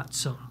in the butt.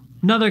 So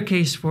another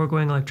case for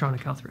going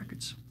electronic health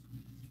records.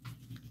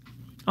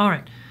 All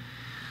right,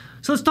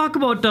 so let's talk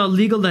about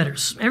legal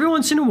letters. Every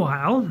once in a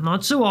while,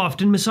 not so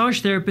often,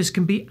 massage therapists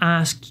can be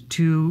asked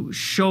to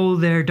show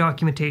their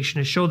documentation,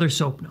 to show their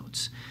soap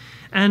notes.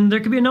 And there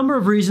could be a number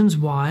of reasons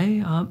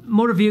why.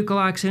 Motor vehicle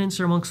accidents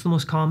are amongst the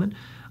most common.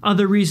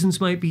 Other reasons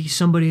might be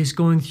somebody is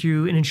going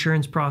through an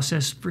insurance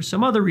process for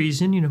some other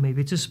reason. You know,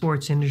 maybe it's a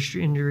sports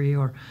industry injury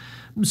or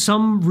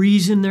some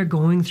reason they're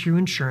going through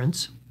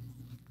insurance.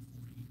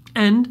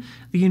 And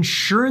the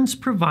insurance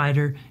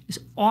provider is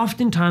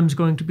oftentimes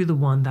going to be the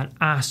one that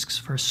asks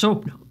for a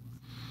soap note.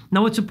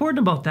 Now, what's important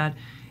about that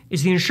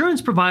is the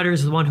insurance provider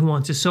is the one who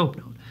wants a soap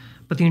note.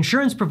 But the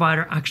insurance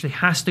provider actually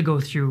has to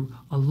go through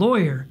a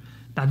lawyer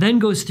that then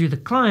goes through the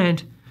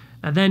client,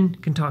 that then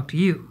can talk to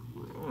you.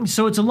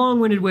 So it's a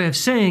long-winded way of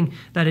saying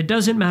that it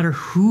doesn't matter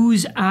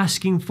who's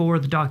asking for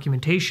the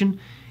documentation,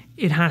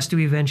 it has to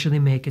eventually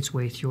make its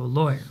way through a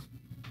lawyer.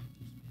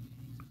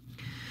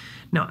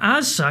 Now,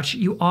 as such,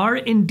 you are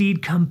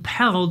indeed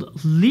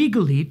compelled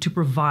legally to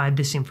provide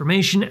this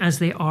information as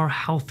they are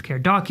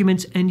healthcare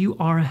documents and you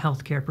are a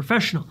healthcare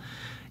professional.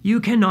 You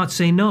cannot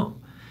say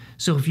no.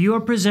 So if you are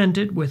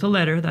presented with a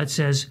letter that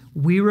says,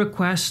 we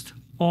request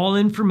all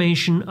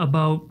information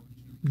about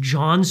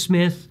John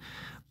Smith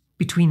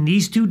between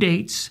these 2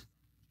 dates,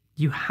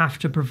 you have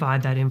to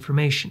provide that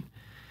information.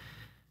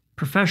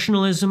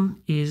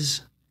 Professionalism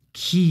is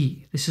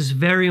key. This is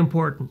very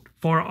important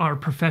for our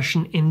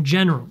profession in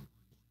general.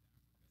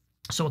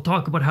 So we'll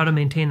talk about how to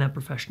maintain that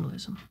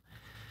professionalism.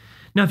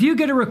 Now, if you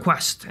get a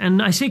request,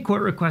 and I say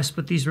court requests,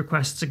 but these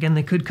requests, again,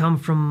 they could come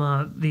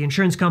from the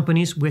insurance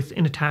companies with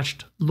an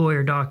attached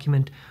lawyer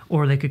document,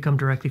 or they could come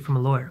directly from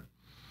a lawyer.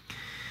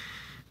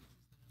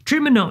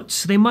 Treatment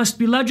notes, they must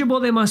be legible,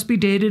 they must be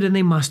dated, and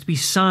they must be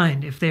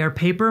signed. If they are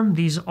paper,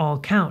 these all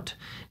count.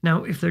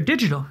 Now, if they're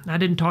digital, I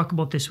didn't talk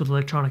about this with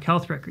electronic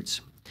health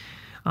records.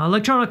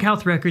 Electronic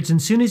health records,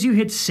 as soon as you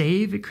hit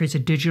save, it creates a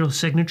digital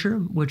signature,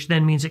 which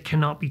then means it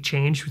cannot be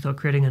changed without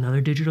creating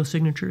another digital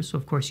signature. So,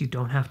 of course, you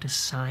don't have to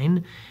sign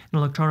an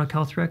electronic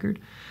health record.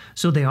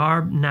 So they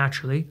are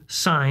naturally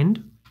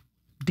signed,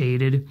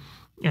 dated,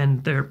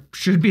 and they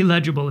should be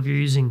legible if you're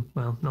using,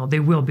 well, no, they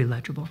will be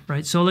legible,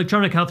 right? So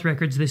electronic health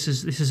records, this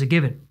is a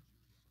given.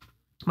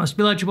 Must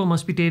be legible,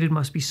 must be dated,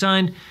 must be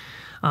signed.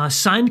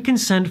 Signed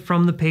consent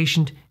from the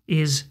patient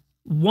is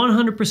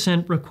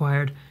 100%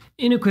 required,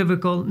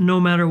 unequivocal, no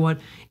matter what.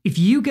 If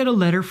you get a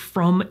letter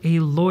from a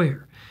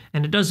lawyer,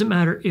 and it doesn't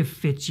matter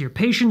if it's your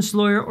patient's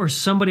lawyer or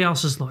somebody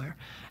else's lawyer,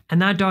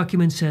 and that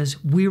document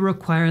says, we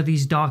require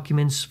these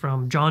documents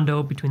from John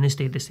Doe between this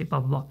date, blah,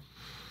 blah, blah.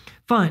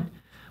 Fine,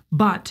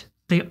 but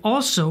they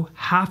also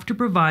have to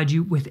provide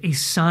you with a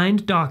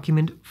signed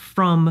document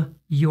from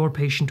your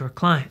patient or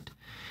client.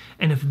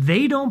 And if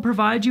they don't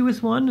provide you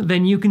with one,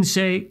 then you can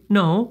say,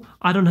 no,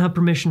 I don't have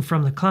permission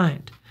from the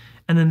client.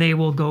 And then they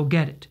will go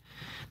get it.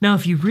 Now,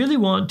 if you really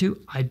want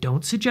to, I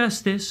don't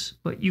suggest this,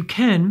 but you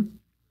can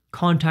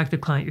contact the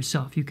client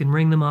yourself. You can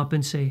ring them up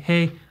and say,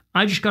 hey,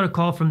 I just got a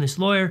call from this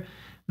lawyer.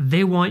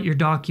 They want your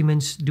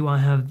documents. Do I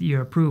have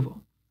your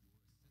approval?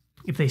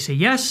 If they say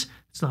yes,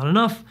 it's not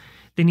enough.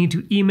 They need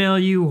to email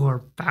you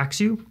or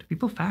fax you. Do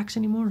people fax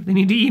anymore? They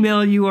need to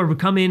email you or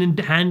come in and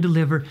hand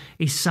deliver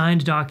a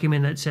signed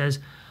document that says,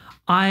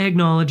 I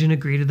acknowledge and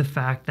agree to the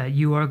fact that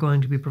you are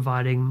going to be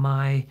providing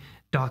my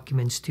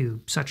documents to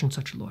such and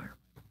such a lawyer.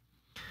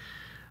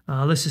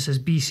 Alyssa says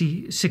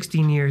BC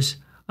 16 years.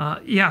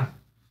 Yeah.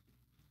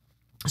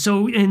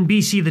 So in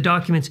BC, the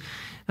documents,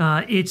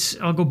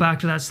 I'll go back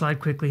to that slide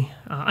quickly.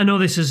 I know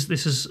this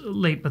is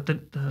late, but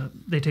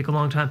they take a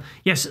long time.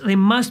 Yes, they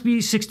must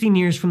be 16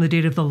 years from the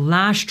date of the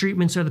last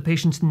treatments or the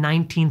patient's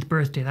 19th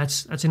birthday.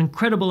 That's an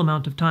incredible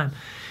amount of time.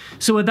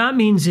 So what that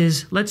means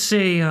is, let's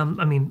say,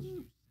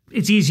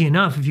 it's easy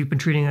enough if you've been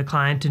treating a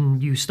client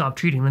and you stop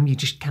treating them, you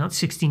just count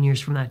 16 years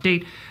from that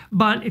date.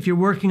 But if you're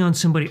working on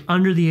somebody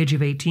under the age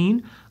of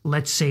 18,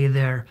 let's say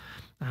they're,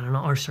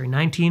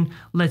 19,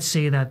 let's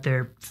say that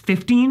they're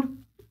 15.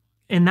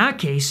 In that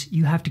case,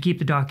 you have to keep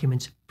the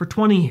documents for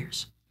 20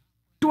 years.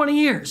 20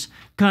 years,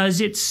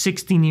 because it's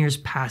 16 years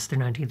past their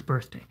 19th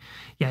birthday.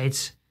 Yeah,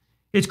 it's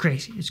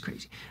crazy. It's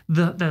crazy.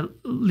 The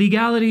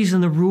legalities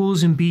and the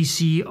rules in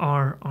BC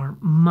are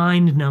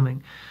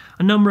mind-numbing.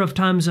 A number of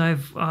times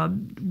I've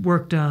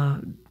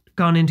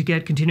gone in to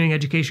get continuing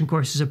education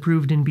courses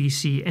approved in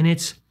BC, and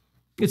it's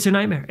a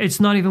nightmare. It's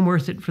not even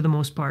worth it for the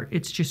most part.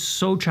 It's just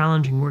so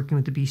challenging working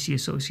with the BC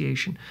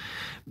Association.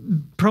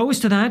 Pros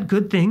to that,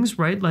 good things,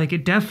 right? Like,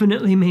 it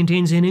definitely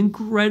maintains an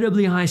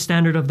incredibly high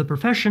standard of the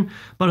profession.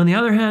 But on the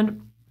other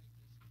hand,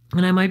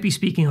 and I might be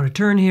speaking out of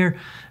turn here,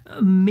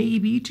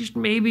 maybe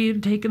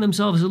taking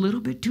themselves a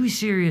little bit too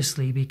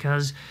seriously,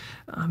 because,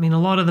 a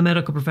lot of the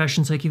medical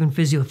professions, like even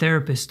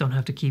physiotherapists, don't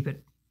have to keep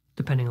it,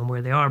 depending on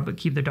where they are, but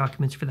keep their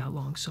documents for that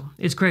long. So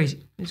it's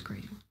crazy. It's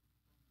crazy.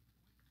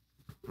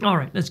 All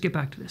right, let's get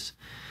back to this.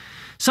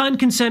 Signed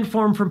consent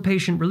form from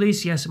patient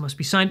release. Yes, it must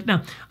be signed.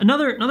 Now,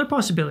 another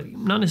possibility,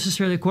 not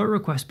necessarily a court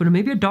request, but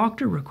maybe a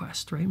doctor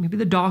request, right? Maybe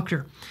the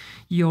doctor,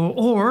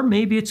 or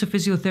maybe it's a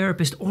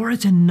physiotherapist, or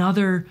it's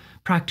another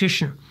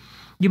practitioner.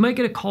 You might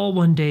get a call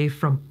one day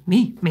from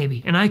me,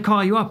 maybe, and I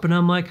call you up and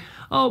I'm like,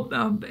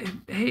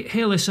 hey,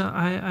 Alyssa,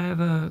 I have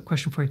a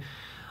question for you.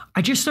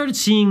 I just started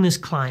seeing this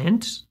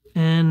client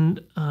and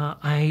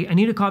I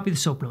need a copy of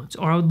the SOAP notes,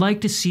 or I would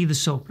like to see the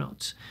SOAP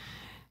notes.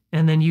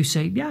 And then you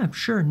say, yeah,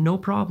 sure, no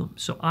problem.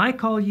 So I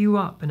call you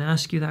up and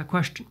ask you that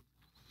question.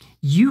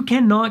 You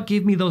cannot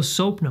give me those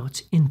SOAP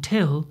notes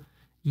until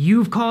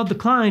you've called the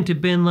client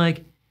and been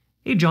like,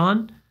 hey,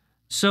 John,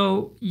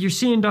 so you're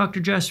seeing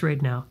Dr. Jess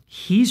right now.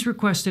 He's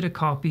requested a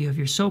copy of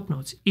your SOAP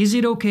notes. Is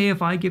it okay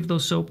if I give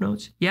those SOAP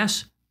notes?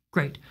 Yes?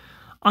 Great.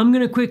 I'm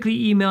going to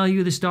quickly email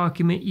you this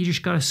document. You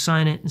just got to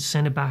sign it and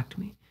send it back to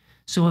me.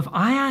 So if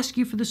I ask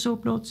you for the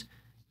SOAP notes,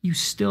 you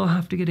still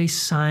have to get a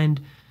signed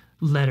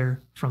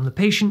letter from the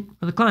patient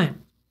or the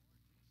client.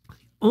 The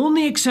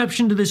only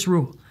exception to this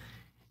rule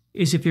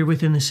is if you're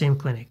within the same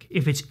clinic.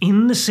 If it's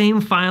in the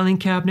same filing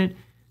cabinet,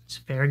 it's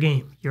fair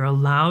game. You're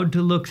allowed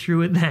to look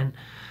through it then.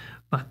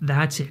 But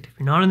that's it. If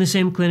you're not in the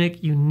same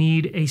clinic, you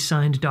need a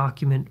signed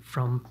document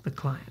from the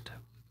client.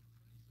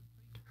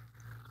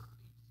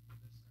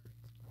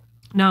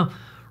 Now,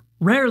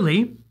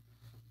 rarely,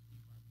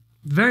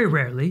 very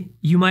rarely,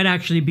 you might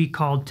actually be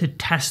called to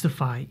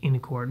testify in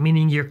court,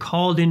 meaning you're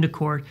called into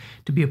court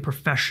to be a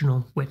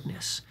professional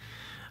witness.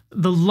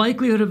 The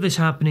likelihood of this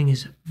happening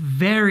is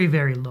very,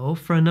 very low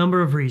for a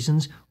number of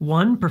reasons.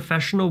 One,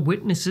 professional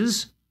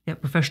witnesses,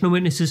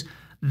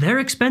 they're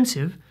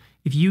expensive.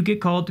 If you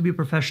get called to be a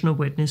professional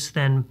witness,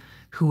 then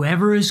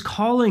whoever is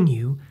calling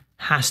you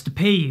has to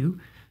pay you.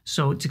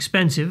 So it's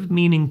expensive,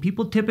 meaning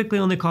people typically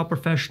only call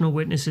professional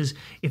witnesses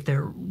if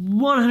they're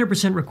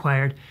 100%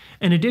 required.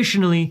 And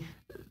additionally,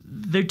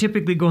 they're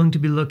typically going to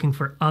be looking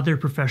for other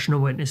professional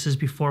witnesses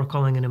before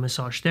calling in a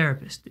massage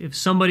therapist. If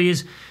somebody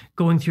is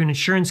going through an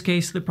insurance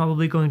case, they're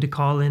probably going to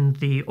call in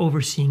the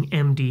overseeing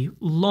MD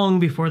long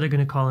before they're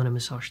going to call in a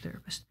massage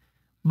therapist.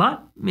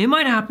 But it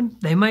might happen.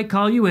 They might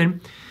call you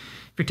in.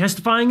 If you're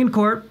testifying in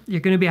court,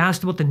 you're going to be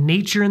asked about the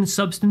nature and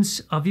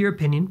substance of your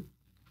opinion.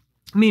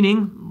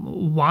 Meaning,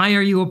 why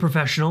are you a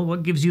professional?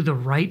 What gives you the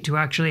right to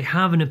actually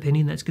have an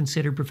opinion that's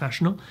considered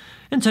professional?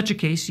 In such a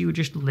case, you would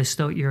just list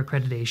out your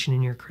accreditation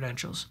and your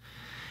credentials.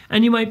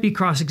 And you might be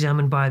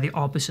cross-examined by the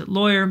opposite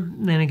lawyer.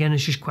 Then again,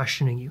 it's just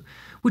questioning you.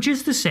 Which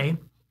is to say,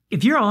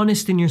 if you're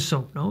honest in your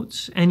SOAP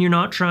notes and you're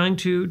not trying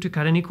to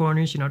cut any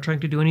corners, you're not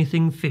trying to do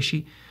anything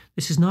fishy,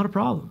 this is not a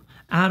problem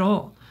at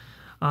all.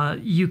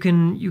 You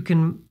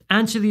can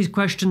answer these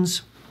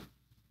questions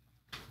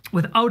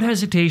without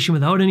hesitation,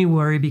 without any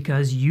worry,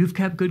 because you've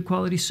kept good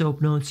quality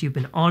SOAP notes, you've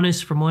been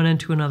honest from one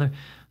end to another,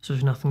 so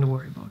there's nothing to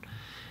worry about.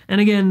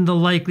 And again, the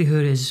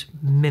likelihood is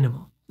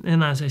minimal.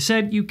 And as I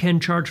said, you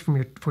can charge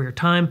for your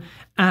time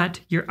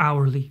at your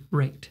hourly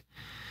rate.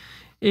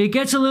 It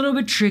gets a little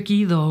bit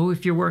tricky though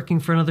if you're working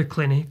for another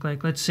clinic.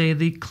 Like, let's say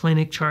the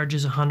clinic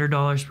charges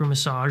 $100 per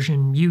massage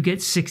and you get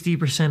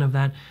 60% of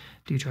that.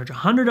 Do you charge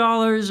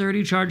 $100 or do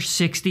you charge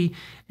 $60?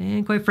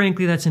 And quite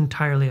frankly, that's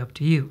entirely up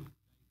to you.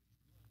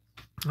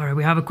 All right,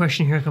 we have a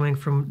question here coming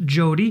from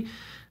Jody,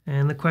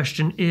 and the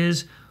question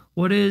is,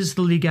 what is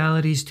the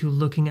legalities to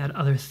looking at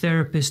other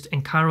therapists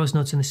and Kairos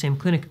notes in the same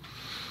clinic?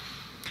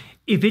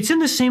 If it's in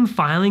the same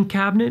filing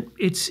cabinet,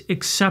 it's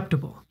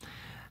acceptable.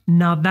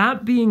 Now,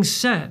 that being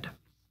said,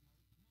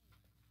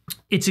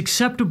 it's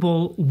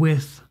acceptable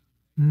with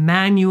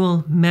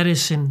manual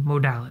medicine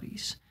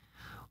modalities.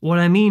 What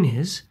I mean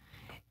is,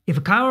 If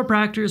a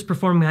chiropractor is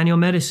performing manual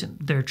medicine,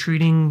 they're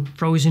treating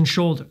frozen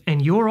shoulder,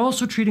 and you're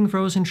also treating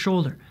frozen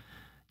shoulder,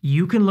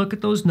 you can look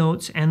at those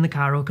notes and the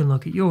chiro can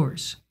look at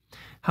yours.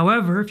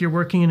 However, if you're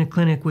working in a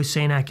clinic with,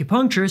 say, an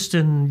acupuncturist,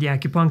 and the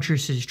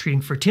acupuncturist is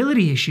treating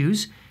fertility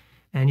issues,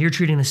 and you're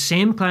treating the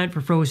same client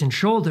for frozen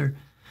shoulder,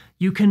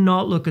 you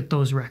cannot look at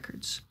those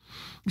records.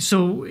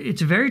 So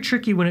it's very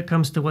tricky when it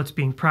comes to what's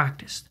being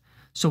practiced.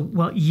 So,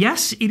 well,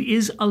 yes, it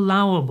is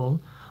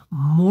allowable.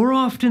 More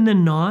often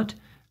than not,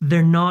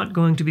 they're not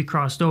going to be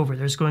crossed over.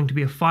 There's going to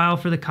be a file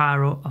for the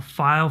chiro, a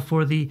file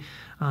for the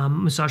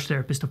massage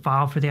therapist, a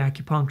file for the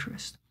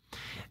acupuncturist.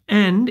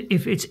 And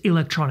if it's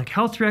electronic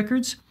health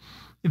records,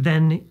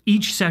 then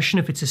each session,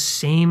 if it's the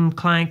same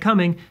client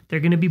coming, they're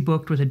going to be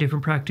booked with a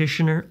different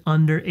practitioner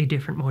under a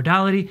different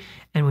modality.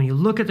 And when you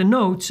look at the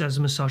notes as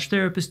a massage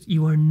therapist,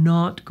 you are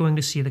not going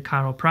to see the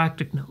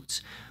chiropractic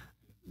notes.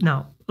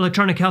 Now,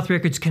 electronic health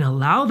records can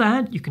allow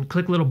that. You can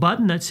click a little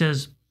button that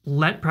says,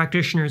 let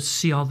practitioners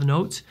see all the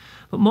notes.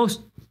 But most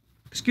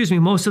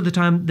of the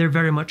time, they're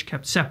very much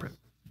kept separate.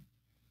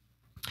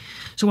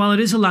 So while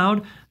it is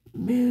allowed,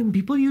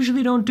 people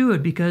usually don't do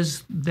it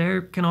because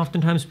there can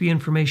oftentimes be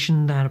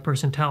information that a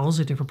person tells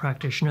a different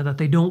practitioner that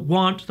they don't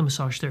want the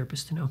massage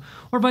therapist to know,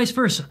 or vice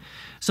versa,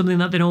 something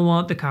that they don't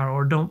want the chiro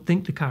or don't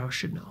think the chiro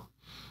should know.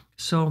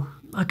 So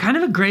kind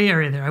of a gray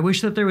area there. I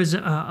wish that there was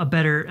a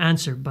better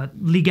answer, but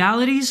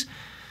legalities,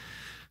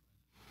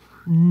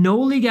 no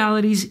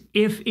legalities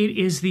if it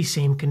is the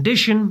same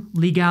condition,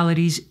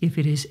 legalities if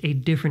it is a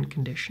different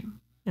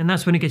condition. And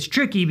that's when it gets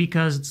tricky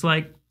because it's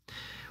like,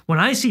 when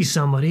I see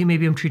somebody,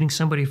 maybe I'm treating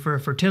somebody for a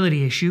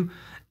fertility issue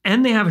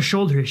and they have a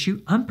shoulder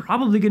issue, I'm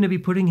probably going to be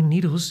putting in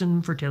needles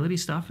and fertility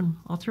stuff, and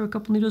I'll throw a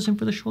couple needles in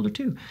for the shoulder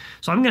too.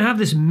 So I'm going to have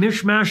this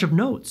mishmash of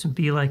notes and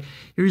be like,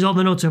 here's all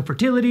the notes on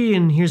fertility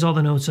and here's all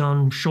the notes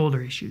on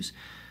shoulder issues.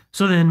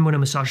 So then when a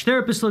massage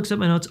therapist looks at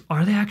my notes,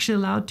 are they actually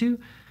allowed to?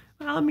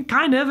 Well, I mean,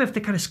 kind of, if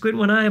they kind of squint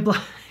one eye,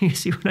 you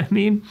see what I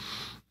mean?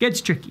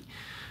 Gets tricky.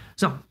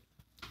 So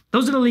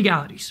those are the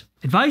legalities.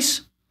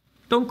 Advice,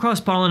 don't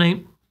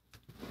cross-pollinate.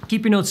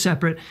 Keep your notes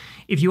separate.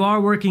 If you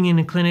are working in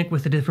a clinic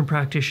with a different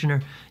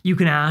practitioner, you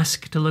can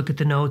ask to look at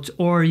the notes,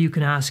 or you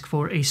can ask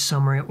for a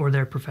summary or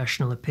their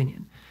professional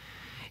opinion.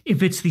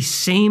 If it's the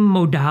same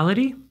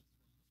modality,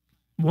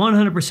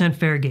 100%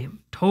 fair game,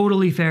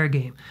 totally fair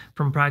game.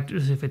 From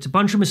practice, if it's a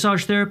bunch of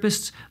massage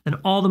therapists, then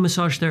all the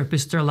massage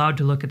therapists are allowed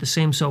to look at the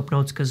same soap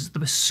notes because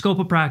the scope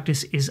of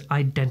practice is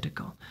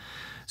identical.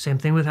 Same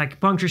thing with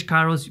acupuncturists,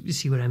 chiros, you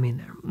see what I mean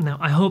there. Now,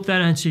 I hope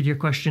that answered your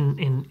question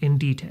in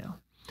detail.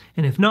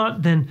 And if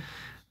not, then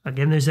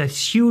again, there's that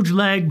huge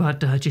lag, but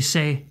just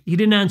say, you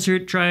didn't answer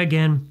it, try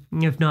again.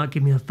 If not,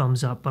 give me a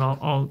thumbs up, but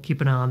I'll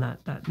keep an eye on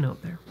that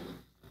note there.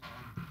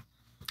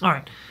 All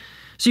right.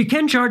 So you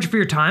can charge for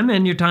your time,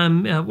 and your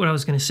time, what I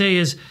was going to say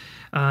is,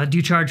 do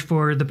you charge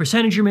for the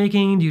percentage you're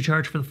making? Do you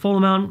charge for the full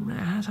amount?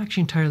 That's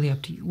actually entirely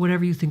up to you,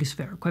 whatever you think is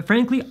fair. Quite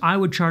frankly, I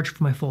would charge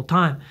for my full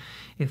time.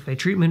 If a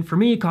treatment for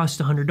me costs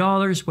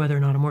 $100, whether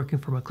or not I'm working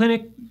from a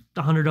clinic,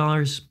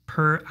 $100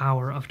 per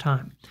hour of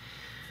time.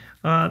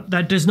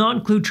 That does not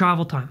include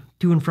travel time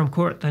to and from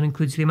court. That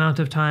includes the amount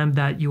of time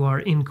that you are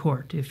in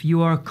court. If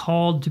you are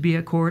called to be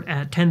at court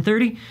at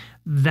 10:30,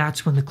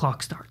 that's when the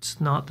clock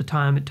starts, not the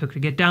time it took to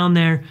get down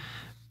there.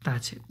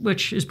 That's it,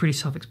 which is pretty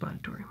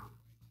self-explanatory.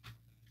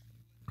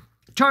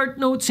 Chart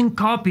notes and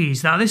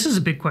copies. Now, this is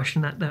a big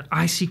question that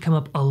I see come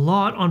up a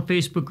lot on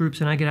Facebook groups,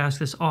 and I get asked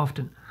this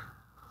often.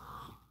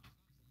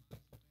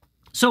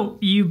 So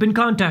you've been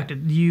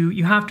contacted.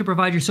 You have to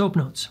provide your soap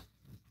notes.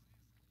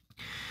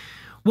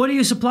 What do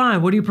you supply?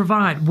 What do you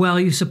provide? Well,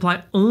 you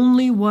supply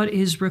only what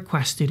is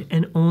requested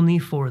and only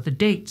for the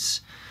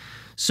dates.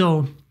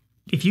 So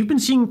if you've been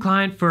seeing a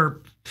client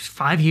for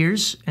 5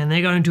 years and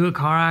they got into a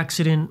car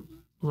accident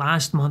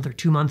last month or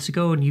 2 months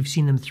ago and you've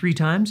seen them 3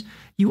 times,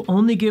 you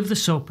only give the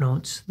soap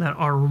notes that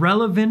are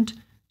relevant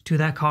to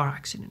that car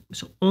accident.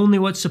 So only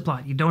what's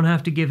supplied. You don't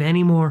have to give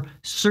any more.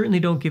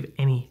 Certainly don't give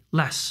any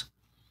less.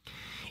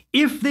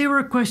 If they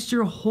request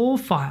your whole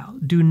file,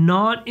 do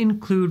not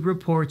include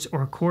reports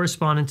or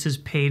correspondences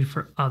paid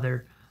for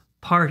other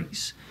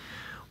parties.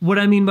 What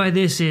I mean by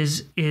this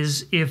is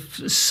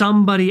if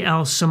somebody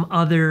else, some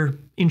other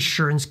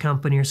insurance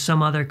company or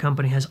some other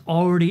company has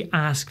already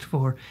asked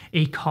for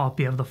a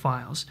copy of the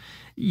files,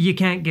 you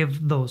can't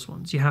give those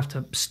ones. You have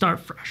to start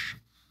fresh.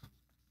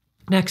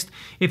 Next,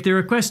 if they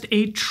request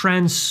a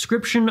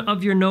transcription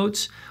of your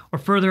notes or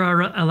further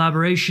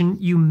elaboration,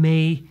 you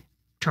may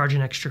charge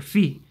an extra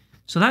fee.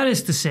 So that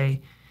is to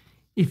say,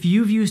 if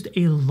you've used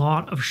a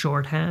lot of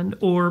shorthand,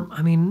 or,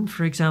 I mean,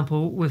 for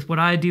example, with what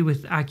I do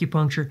with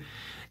acupuncture,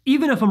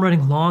 even if I'm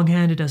writing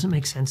longhand, it doesn't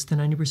make sense to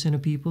 90%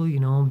 of people,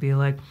 and be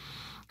like,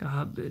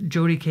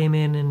 Jody came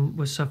in and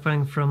was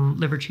suffering from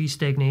liver qi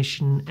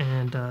stagnation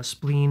and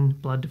spleen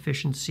blood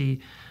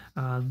deficiency.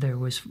 There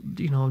was,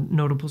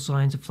 notable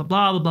signs of blah,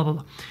 blah, blah, blah,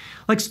 blah.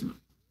 Like,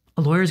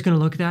 a lawyer's going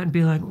to look at that and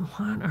be like,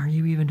 what are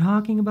you even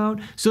talking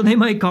about? So they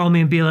might call me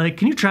and be like,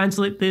 can you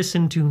translate this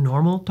into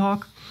normal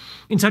talk?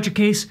 In such a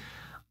case,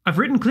 I've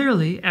written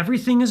clearly,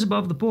 everything is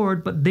above the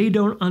board, but they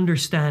don't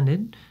understand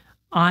it,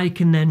 I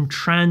can then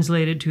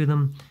translate it to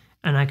them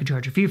and I can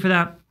charge a fee for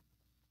that.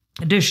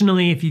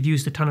 Additionally, if you've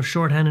used a ton of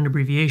shorthand and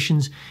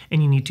abbreviations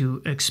and you need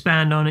to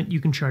expand on it,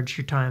 you can charge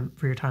your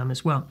time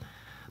as well.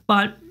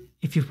 But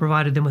if you've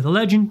provided them with a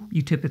legend,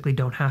 you typically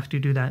don't have to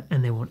do that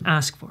and they won't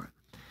ask for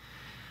it.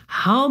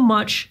 How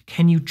much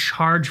can you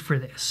charge for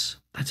this?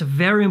 That's a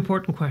very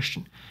important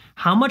question.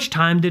 How much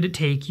time did it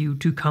take you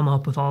to come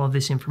up with all of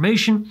this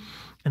information?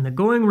 And the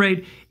going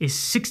rate is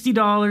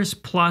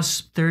 $60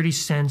 plus 30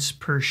 cents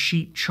per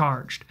sheet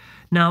charged.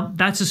 Now,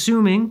 that's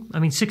assuming,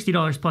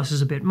 $60 plus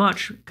is a bit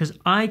much because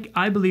I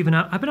believe in,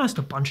 I've been asked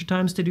a bunch of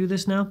times to do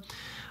this now.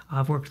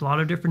 I've worked a lot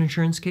of different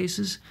insurance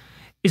cases,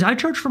 is I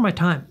charge for my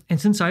time. And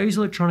since I use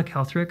electronic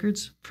health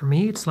records, for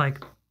me, it's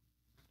like,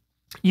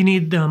 you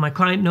need my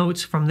client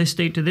notes from this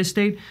date to this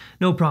date,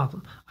 no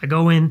problem. I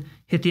go in,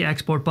 hit the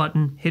export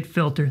button, hit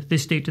filter,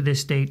 this date to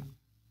this date,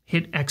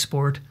 hit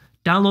export,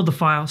 download the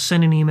file,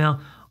 send an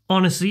email.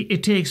 Honestly,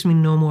 it takes me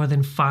no more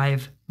than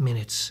 5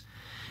 minutes.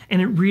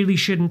 And it really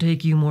shouldn't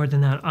take you more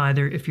than that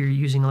either if you're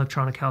using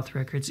electronic health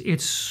records.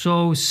 It's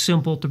so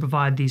simple to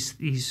provide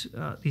these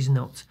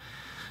notes.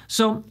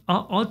 So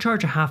I'll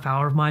charge a half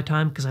hour of my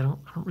time because I don't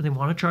really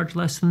want to charge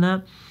less than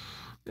that.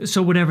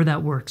 So whatever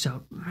that works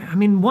out.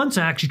 Once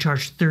I actually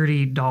charged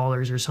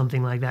 $30 or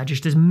something like that,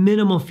 just as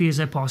minimal fee as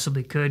I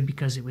possibly could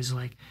because it was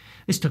like,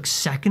 this took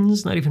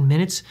seconds, not even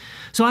minutes.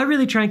 So I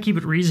really try and keep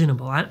it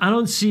reasonable. I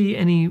don't see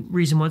any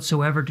reason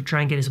whatsoever to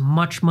try and get as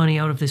much money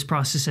out of this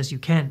process as you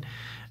can.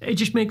 It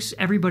just makes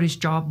everybody's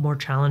job more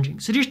challenging.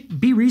 So just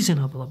be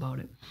reasonable about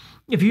it.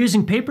 If you're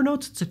using paper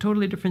notes, it's a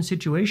totally different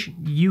situation.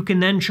 You can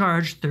then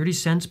charge 30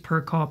 cents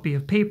per copy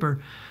of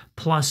paper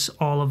plus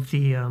all of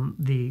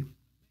the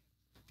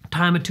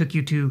time it took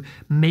you to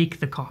make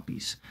the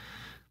copies.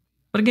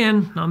 But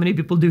again, not many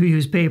people do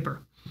use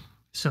paper.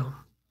 So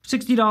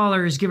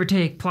 $60, give or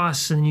take,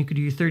 plus, and then you could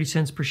do your 30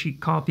 cents per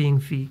sheet copying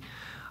fee.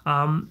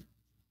 And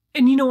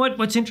you know what?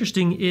 What's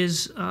interesting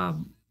is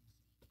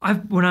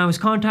when I was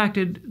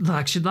contacted,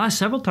 actually the last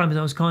several times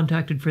I was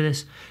contacted for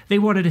this, they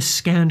wanted a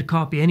scanned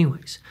copy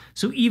anyways.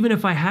 So even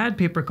if I had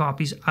paper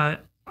copies,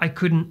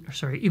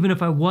 even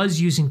if I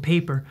was using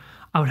paper,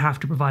 I would have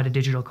to provide a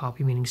digital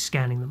copy, meaning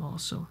scanning them all.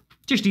 So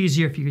just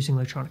easier if you're using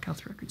electronic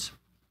health records.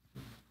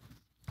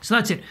 So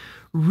that's it.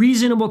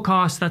 Reasonable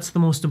cost, that's the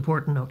most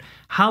important note.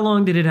 How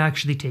long did it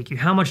actually take you?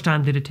 How much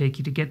time did it take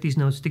you to get these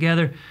notes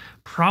together?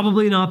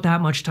 Probably not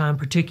that much time,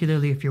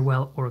 particularly if you're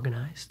well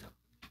organized.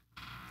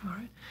 All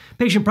right.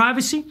 Patient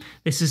privacy.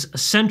 This is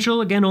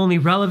essential. Again, only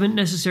relevant,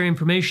 necessary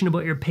information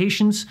about your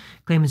patients.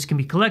 Claimants can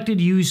be collected,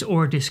 used,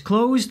 or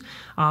disclosed.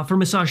 For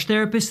massage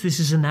therapists, this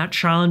isn't that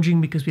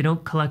challenging because we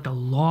don't collect a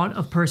lot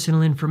of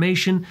personal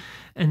information,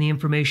 and the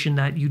information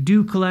that you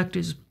do collect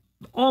is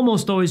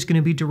almost always going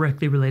to be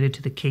directly related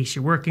to the case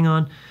you're working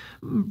on.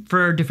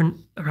 For different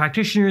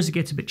practitioners, it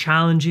gets a bit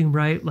challenging,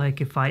 right?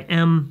 Like if I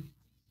am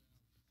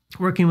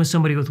working with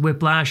somebody with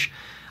whiplash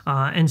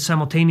and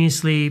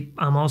simultaneously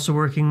I'm also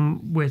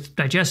working with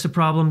digestive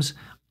problems,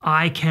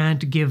 I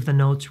can't give the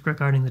notes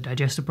regarding the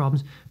digestive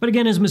problems. But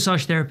again, as a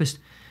massage therapist,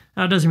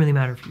 it doesn't really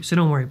matter for you, so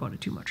don't worry about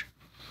it too much.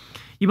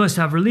 You must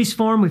have a release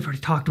form. We've already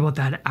talked about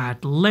that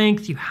at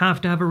length. You have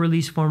to have a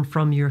release form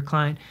from your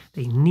client.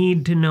 They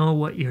need to know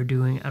what you're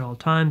doing at all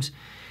times.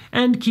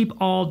 And keep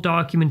all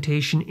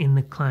documentation in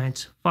the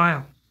client's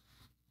file.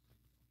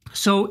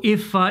 So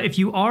if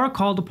you are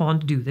called upon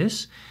to do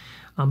this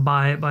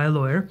by a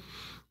lawyer,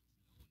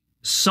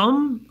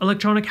 some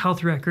electronic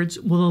health records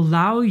will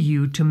allow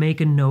you to make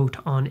a note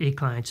on a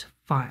client's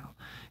file.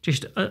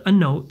 Just a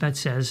note that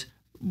says,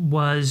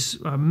 was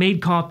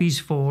made copies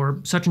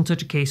for such and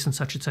such a case and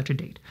such a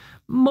date.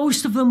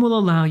 Most of them will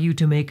allow you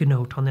to make a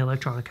note on the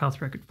electronic health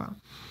record file.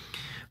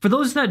 For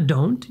those that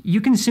don't, you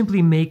can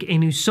simply make a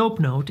new SOAP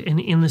note and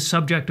in the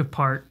subjective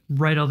part,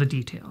 write all the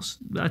details.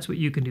 That's what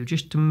you can do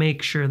just to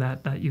make sure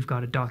that you've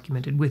got it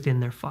documented within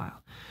their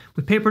file.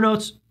 With paper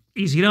notes,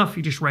 easy enough.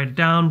 You just write it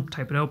down,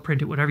 type it out,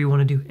 print it, whatever you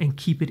want to do, and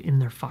keep it in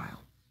their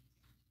file.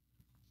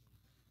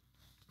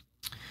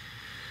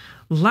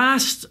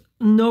 Last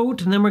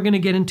note, and then we're going to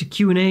get into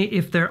Q&A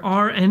if there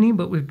are any,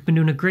 but we've been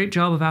doing a great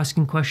job of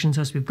asking questions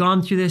as we've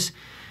gone through this.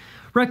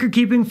 Record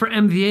keeping for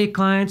MVA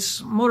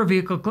clients, motor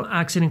vehicle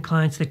accident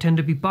clients, they tend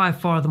to be by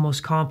far the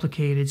most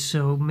complicated,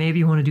 so maybe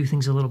you want to do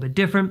things a little bit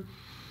different.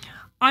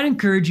 I'd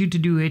encourage you to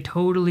do a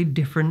totally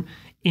different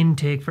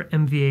intake for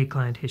MVA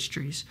client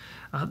histories.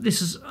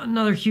 This is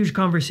another huge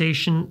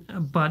conversation,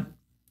 but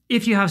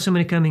if you have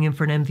somebody coming in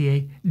for an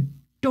MVA,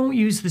 don't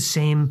use the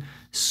same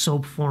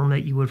SOAP form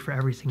that you would for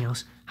everything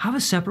else. Have a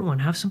separate one.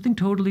 Have something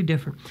totally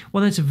different.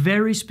 One that's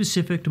very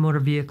specific to motor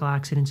vehicle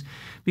accidents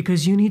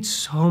because you need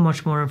so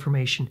much more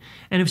information.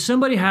 And if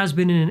somebody has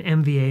been in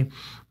an MVA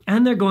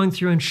and they're going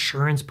through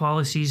insurance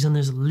policies and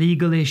there's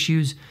legal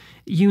issues,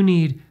 you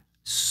need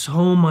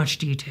so much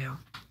detail.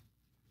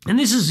 And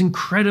this is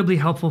incredibly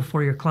helpful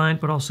for your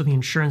client, but also the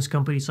insurance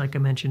companies, like I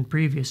mentioned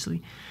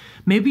previously.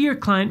 Maybe your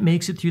client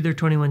makes it through their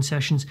 21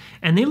 sessions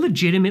and they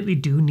legitimately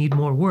do need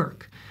more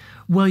work.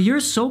 Well, your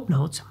SOAP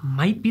notes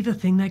might be the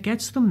thing that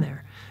gets them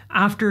there.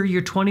 After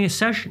your 20th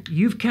session,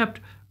 you've kept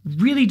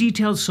really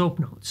detailed SOAP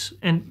notes,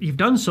 and you've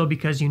done so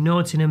because you know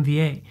it's an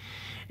MVA,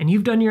 and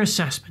you've done your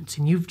assessments,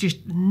 and you've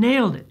just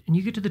nailed it, and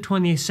you get to the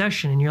 20th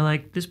session, and you're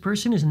like, this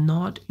person is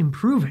not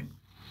improving.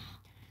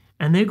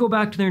 And they go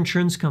back to their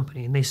insurance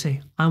company, and they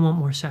say, I want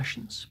more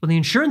sessions. Well, the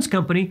insurance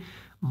company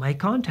might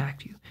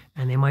contact you,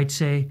 and they might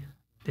say,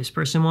 this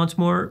person wants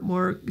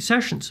more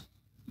sessions.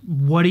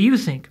 What do you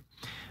think?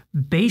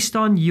 Based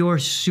on your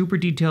super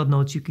detailed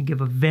notes, you can give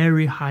a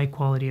very high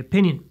quality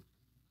opinion.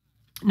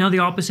 Now, the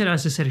opposite,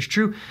 as I said, is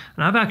true,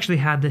 and I've actually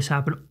had this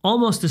happen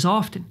almost as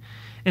often.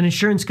 An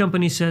insurance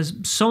company says,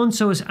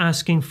 so-and-so is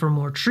asking for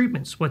more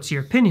treatments. What's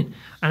your opinion?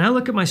 And I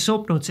look at my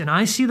SOAP notes, and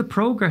I see the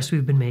progress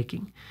we've been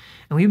making.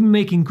 And we've been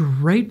making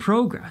great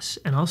progress.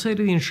 And I'll say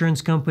to the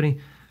insurance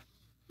company,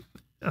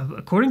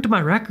 according to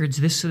my records,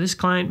 this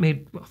client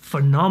made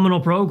phenomenal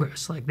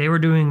progress. Like, they were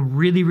doing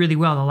really, really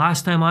well. The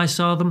last time I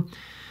saw them,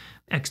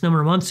 X number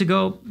of months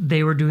ago,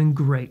 they were doing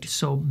great.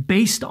 So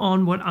based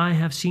on what I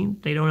have seen,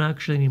 they don't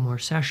actually need more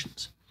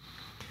sessions.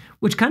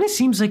 Which kind of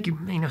seems like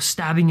you're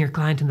stabbing your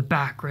client in the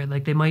back, right?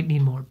 Like, they might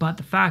need more. But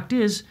the fact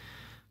is,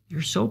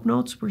 your SOAP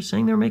notes were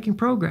saying they're making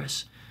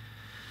progress.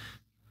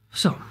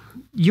 So,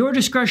 your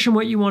discretion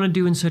what you want to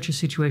do in such a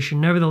situation.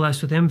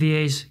 Nevertheless, with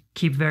MVAs,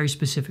 keep very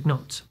specific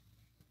notes.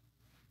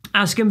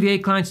 Ask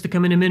MVA clients to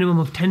come in a minimum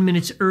of 10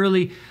 minutes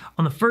early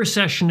on the first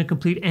session to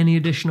complete any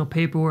additional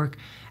paperwork.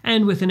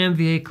 And with an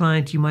MVA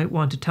client, you might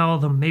want to tell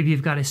them, maybe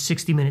you've got a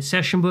 60-minute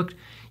session booked,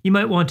 you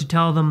might want to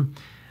tell them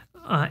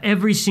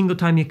every single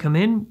time you come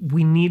in,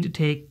 we need to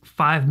take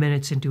 5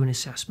 minutes and do an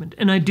assessment.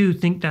 And I do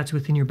think that's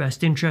within your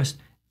best interest.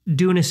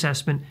 Do an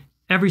assessment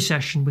every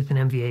session with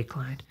an MVA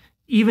client.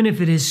 Even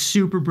if it is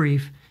super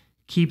brief,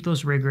 keep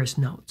those rigorous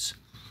notes.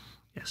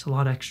 Yes, a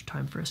lot of extra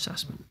time for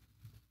assessment.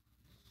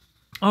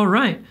 All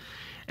right,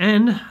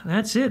 and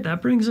that's it.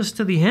 That brings us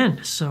to the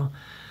end. So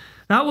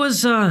that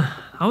was a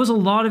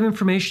lot of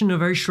information in a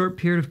very short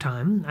period of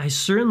time. I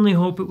certainly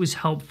hope it was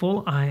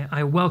helpful.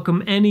 I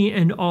welcome any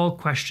and all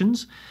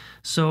questions.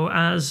 So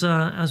as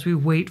we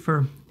wait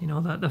for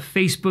the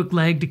Facebook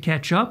leg to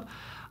catch up,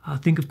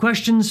 think of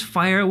questions,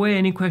 fire away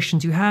any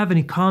questions you have,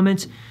 any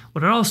comments.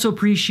 What I'd also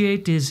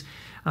appreciate is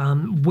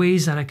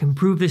ways that I can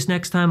improve this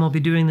next time. I'll be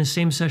doing the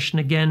same session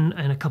again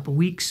in a couple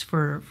weeks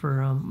for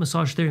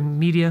Massage Therapy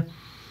Media.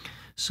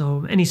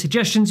 So any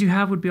suggestions you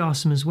have would be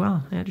awesome as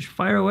well. Yeah, just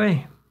fire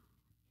away.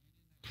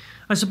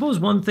 I suppose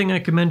one thing I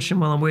could mention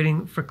while I'm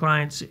waiting for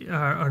clients,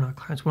 or not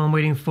clients, while I'm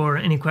waiting for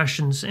any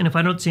questions, and if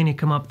I don't see any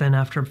come up, then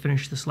after I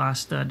finish this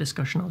last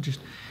discussion, I'll just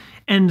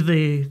end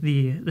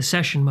the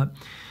session. But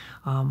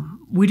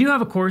we do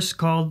have a course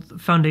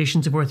called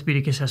Foundations of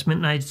Orthopedic Assessment,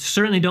 and I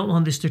certainly don't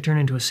want this to turn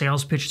into a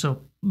sales pitch,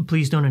 so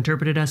please don't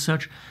interpret it as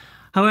such.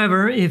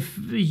 However, if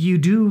you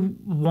do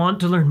want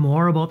to learn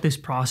more about this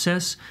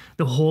process,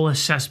 the whole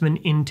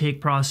assessment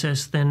intake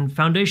process, then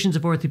Foundations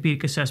of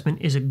Orthopedic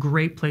Assessment is a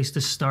great place to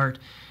start.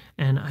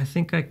 And I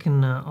think I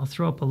can, I'll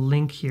throw up a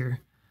link here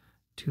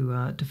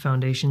to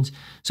Foundations.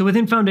 So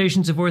within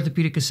Foundations of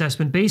Orthopedic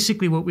Assessment,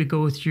 basically what we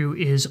go through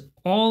is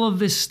all of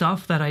this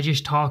stuff that I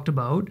just talked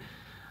about.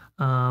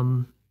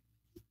 All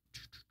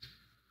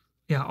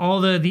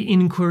the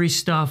inquiry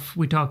stuff.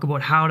 We talk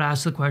about how to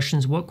ask the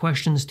questions, what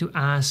questions to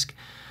ask.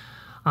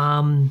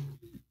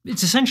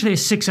 It's essentially a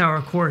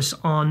 6-hour course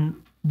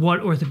on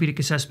what orthopedic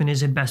assessment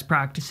is and best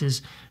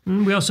practices.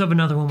 And we also have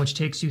another one which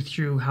takes you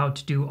through how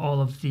to do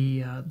all of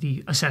the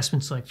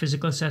assessments, like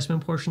physical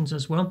assessment portions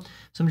as well.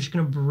 So I'm just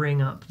going to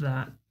bring up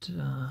that.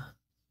 And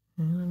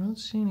I don't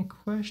see any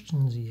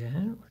questions yet.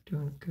 We're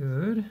doing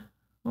good.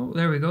 Oh,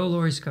 there we go.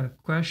 Lori's got a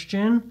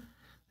question.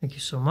 Thank you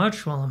so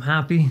much. Well, I'm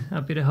happy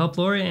to help,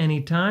 Lori,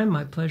 anytime.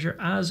 My pleasure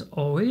as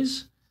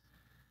always.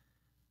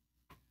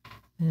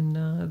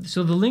 And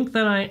so the link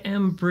that I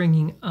am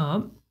bringing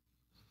up,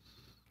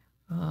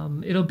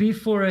 it'll be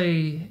for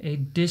a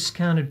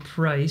discounted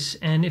price.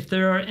 And if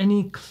there are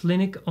any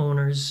clinic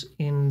owners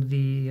in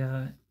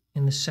the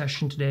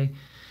session today,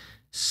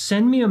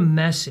 send me a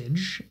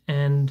message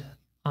and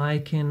I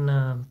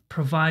can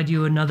provide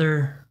you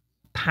another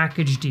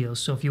package deal.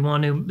 So if you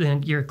want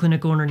to, you're a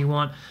clinic owner and you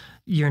want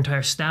your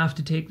entire staff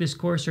to take this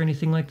course or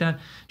anything like that,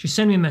 just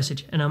send me a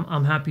message and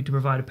I'm happy to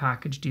provide a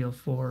package deal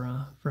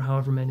for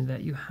however many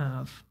that you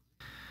have.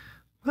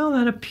 Well,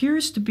 that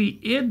appears to be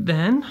it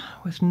then,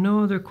 with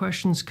no other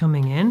questions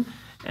coming in.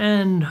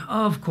 And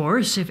of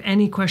course, if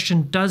any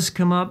question does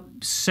come up,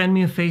 send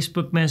me a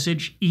Facebook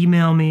message,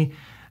 email me.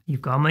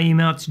 You've got my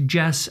email, it's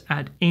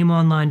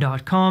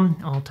jess@aimonline.com.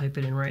 I'll type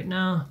it in right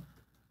now.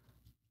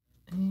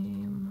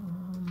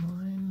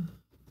 AIMonline.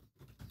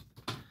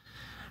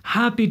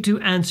 Happy to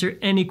answer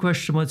any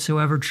question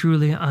whatsoever.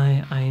 Truly,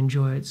 I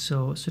enjoy it.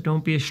 So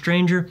don't be a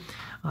stranger.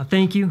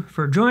 Thank you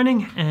for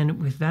joining.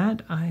 And with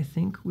that, I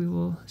think we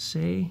will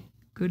say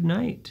good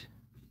night.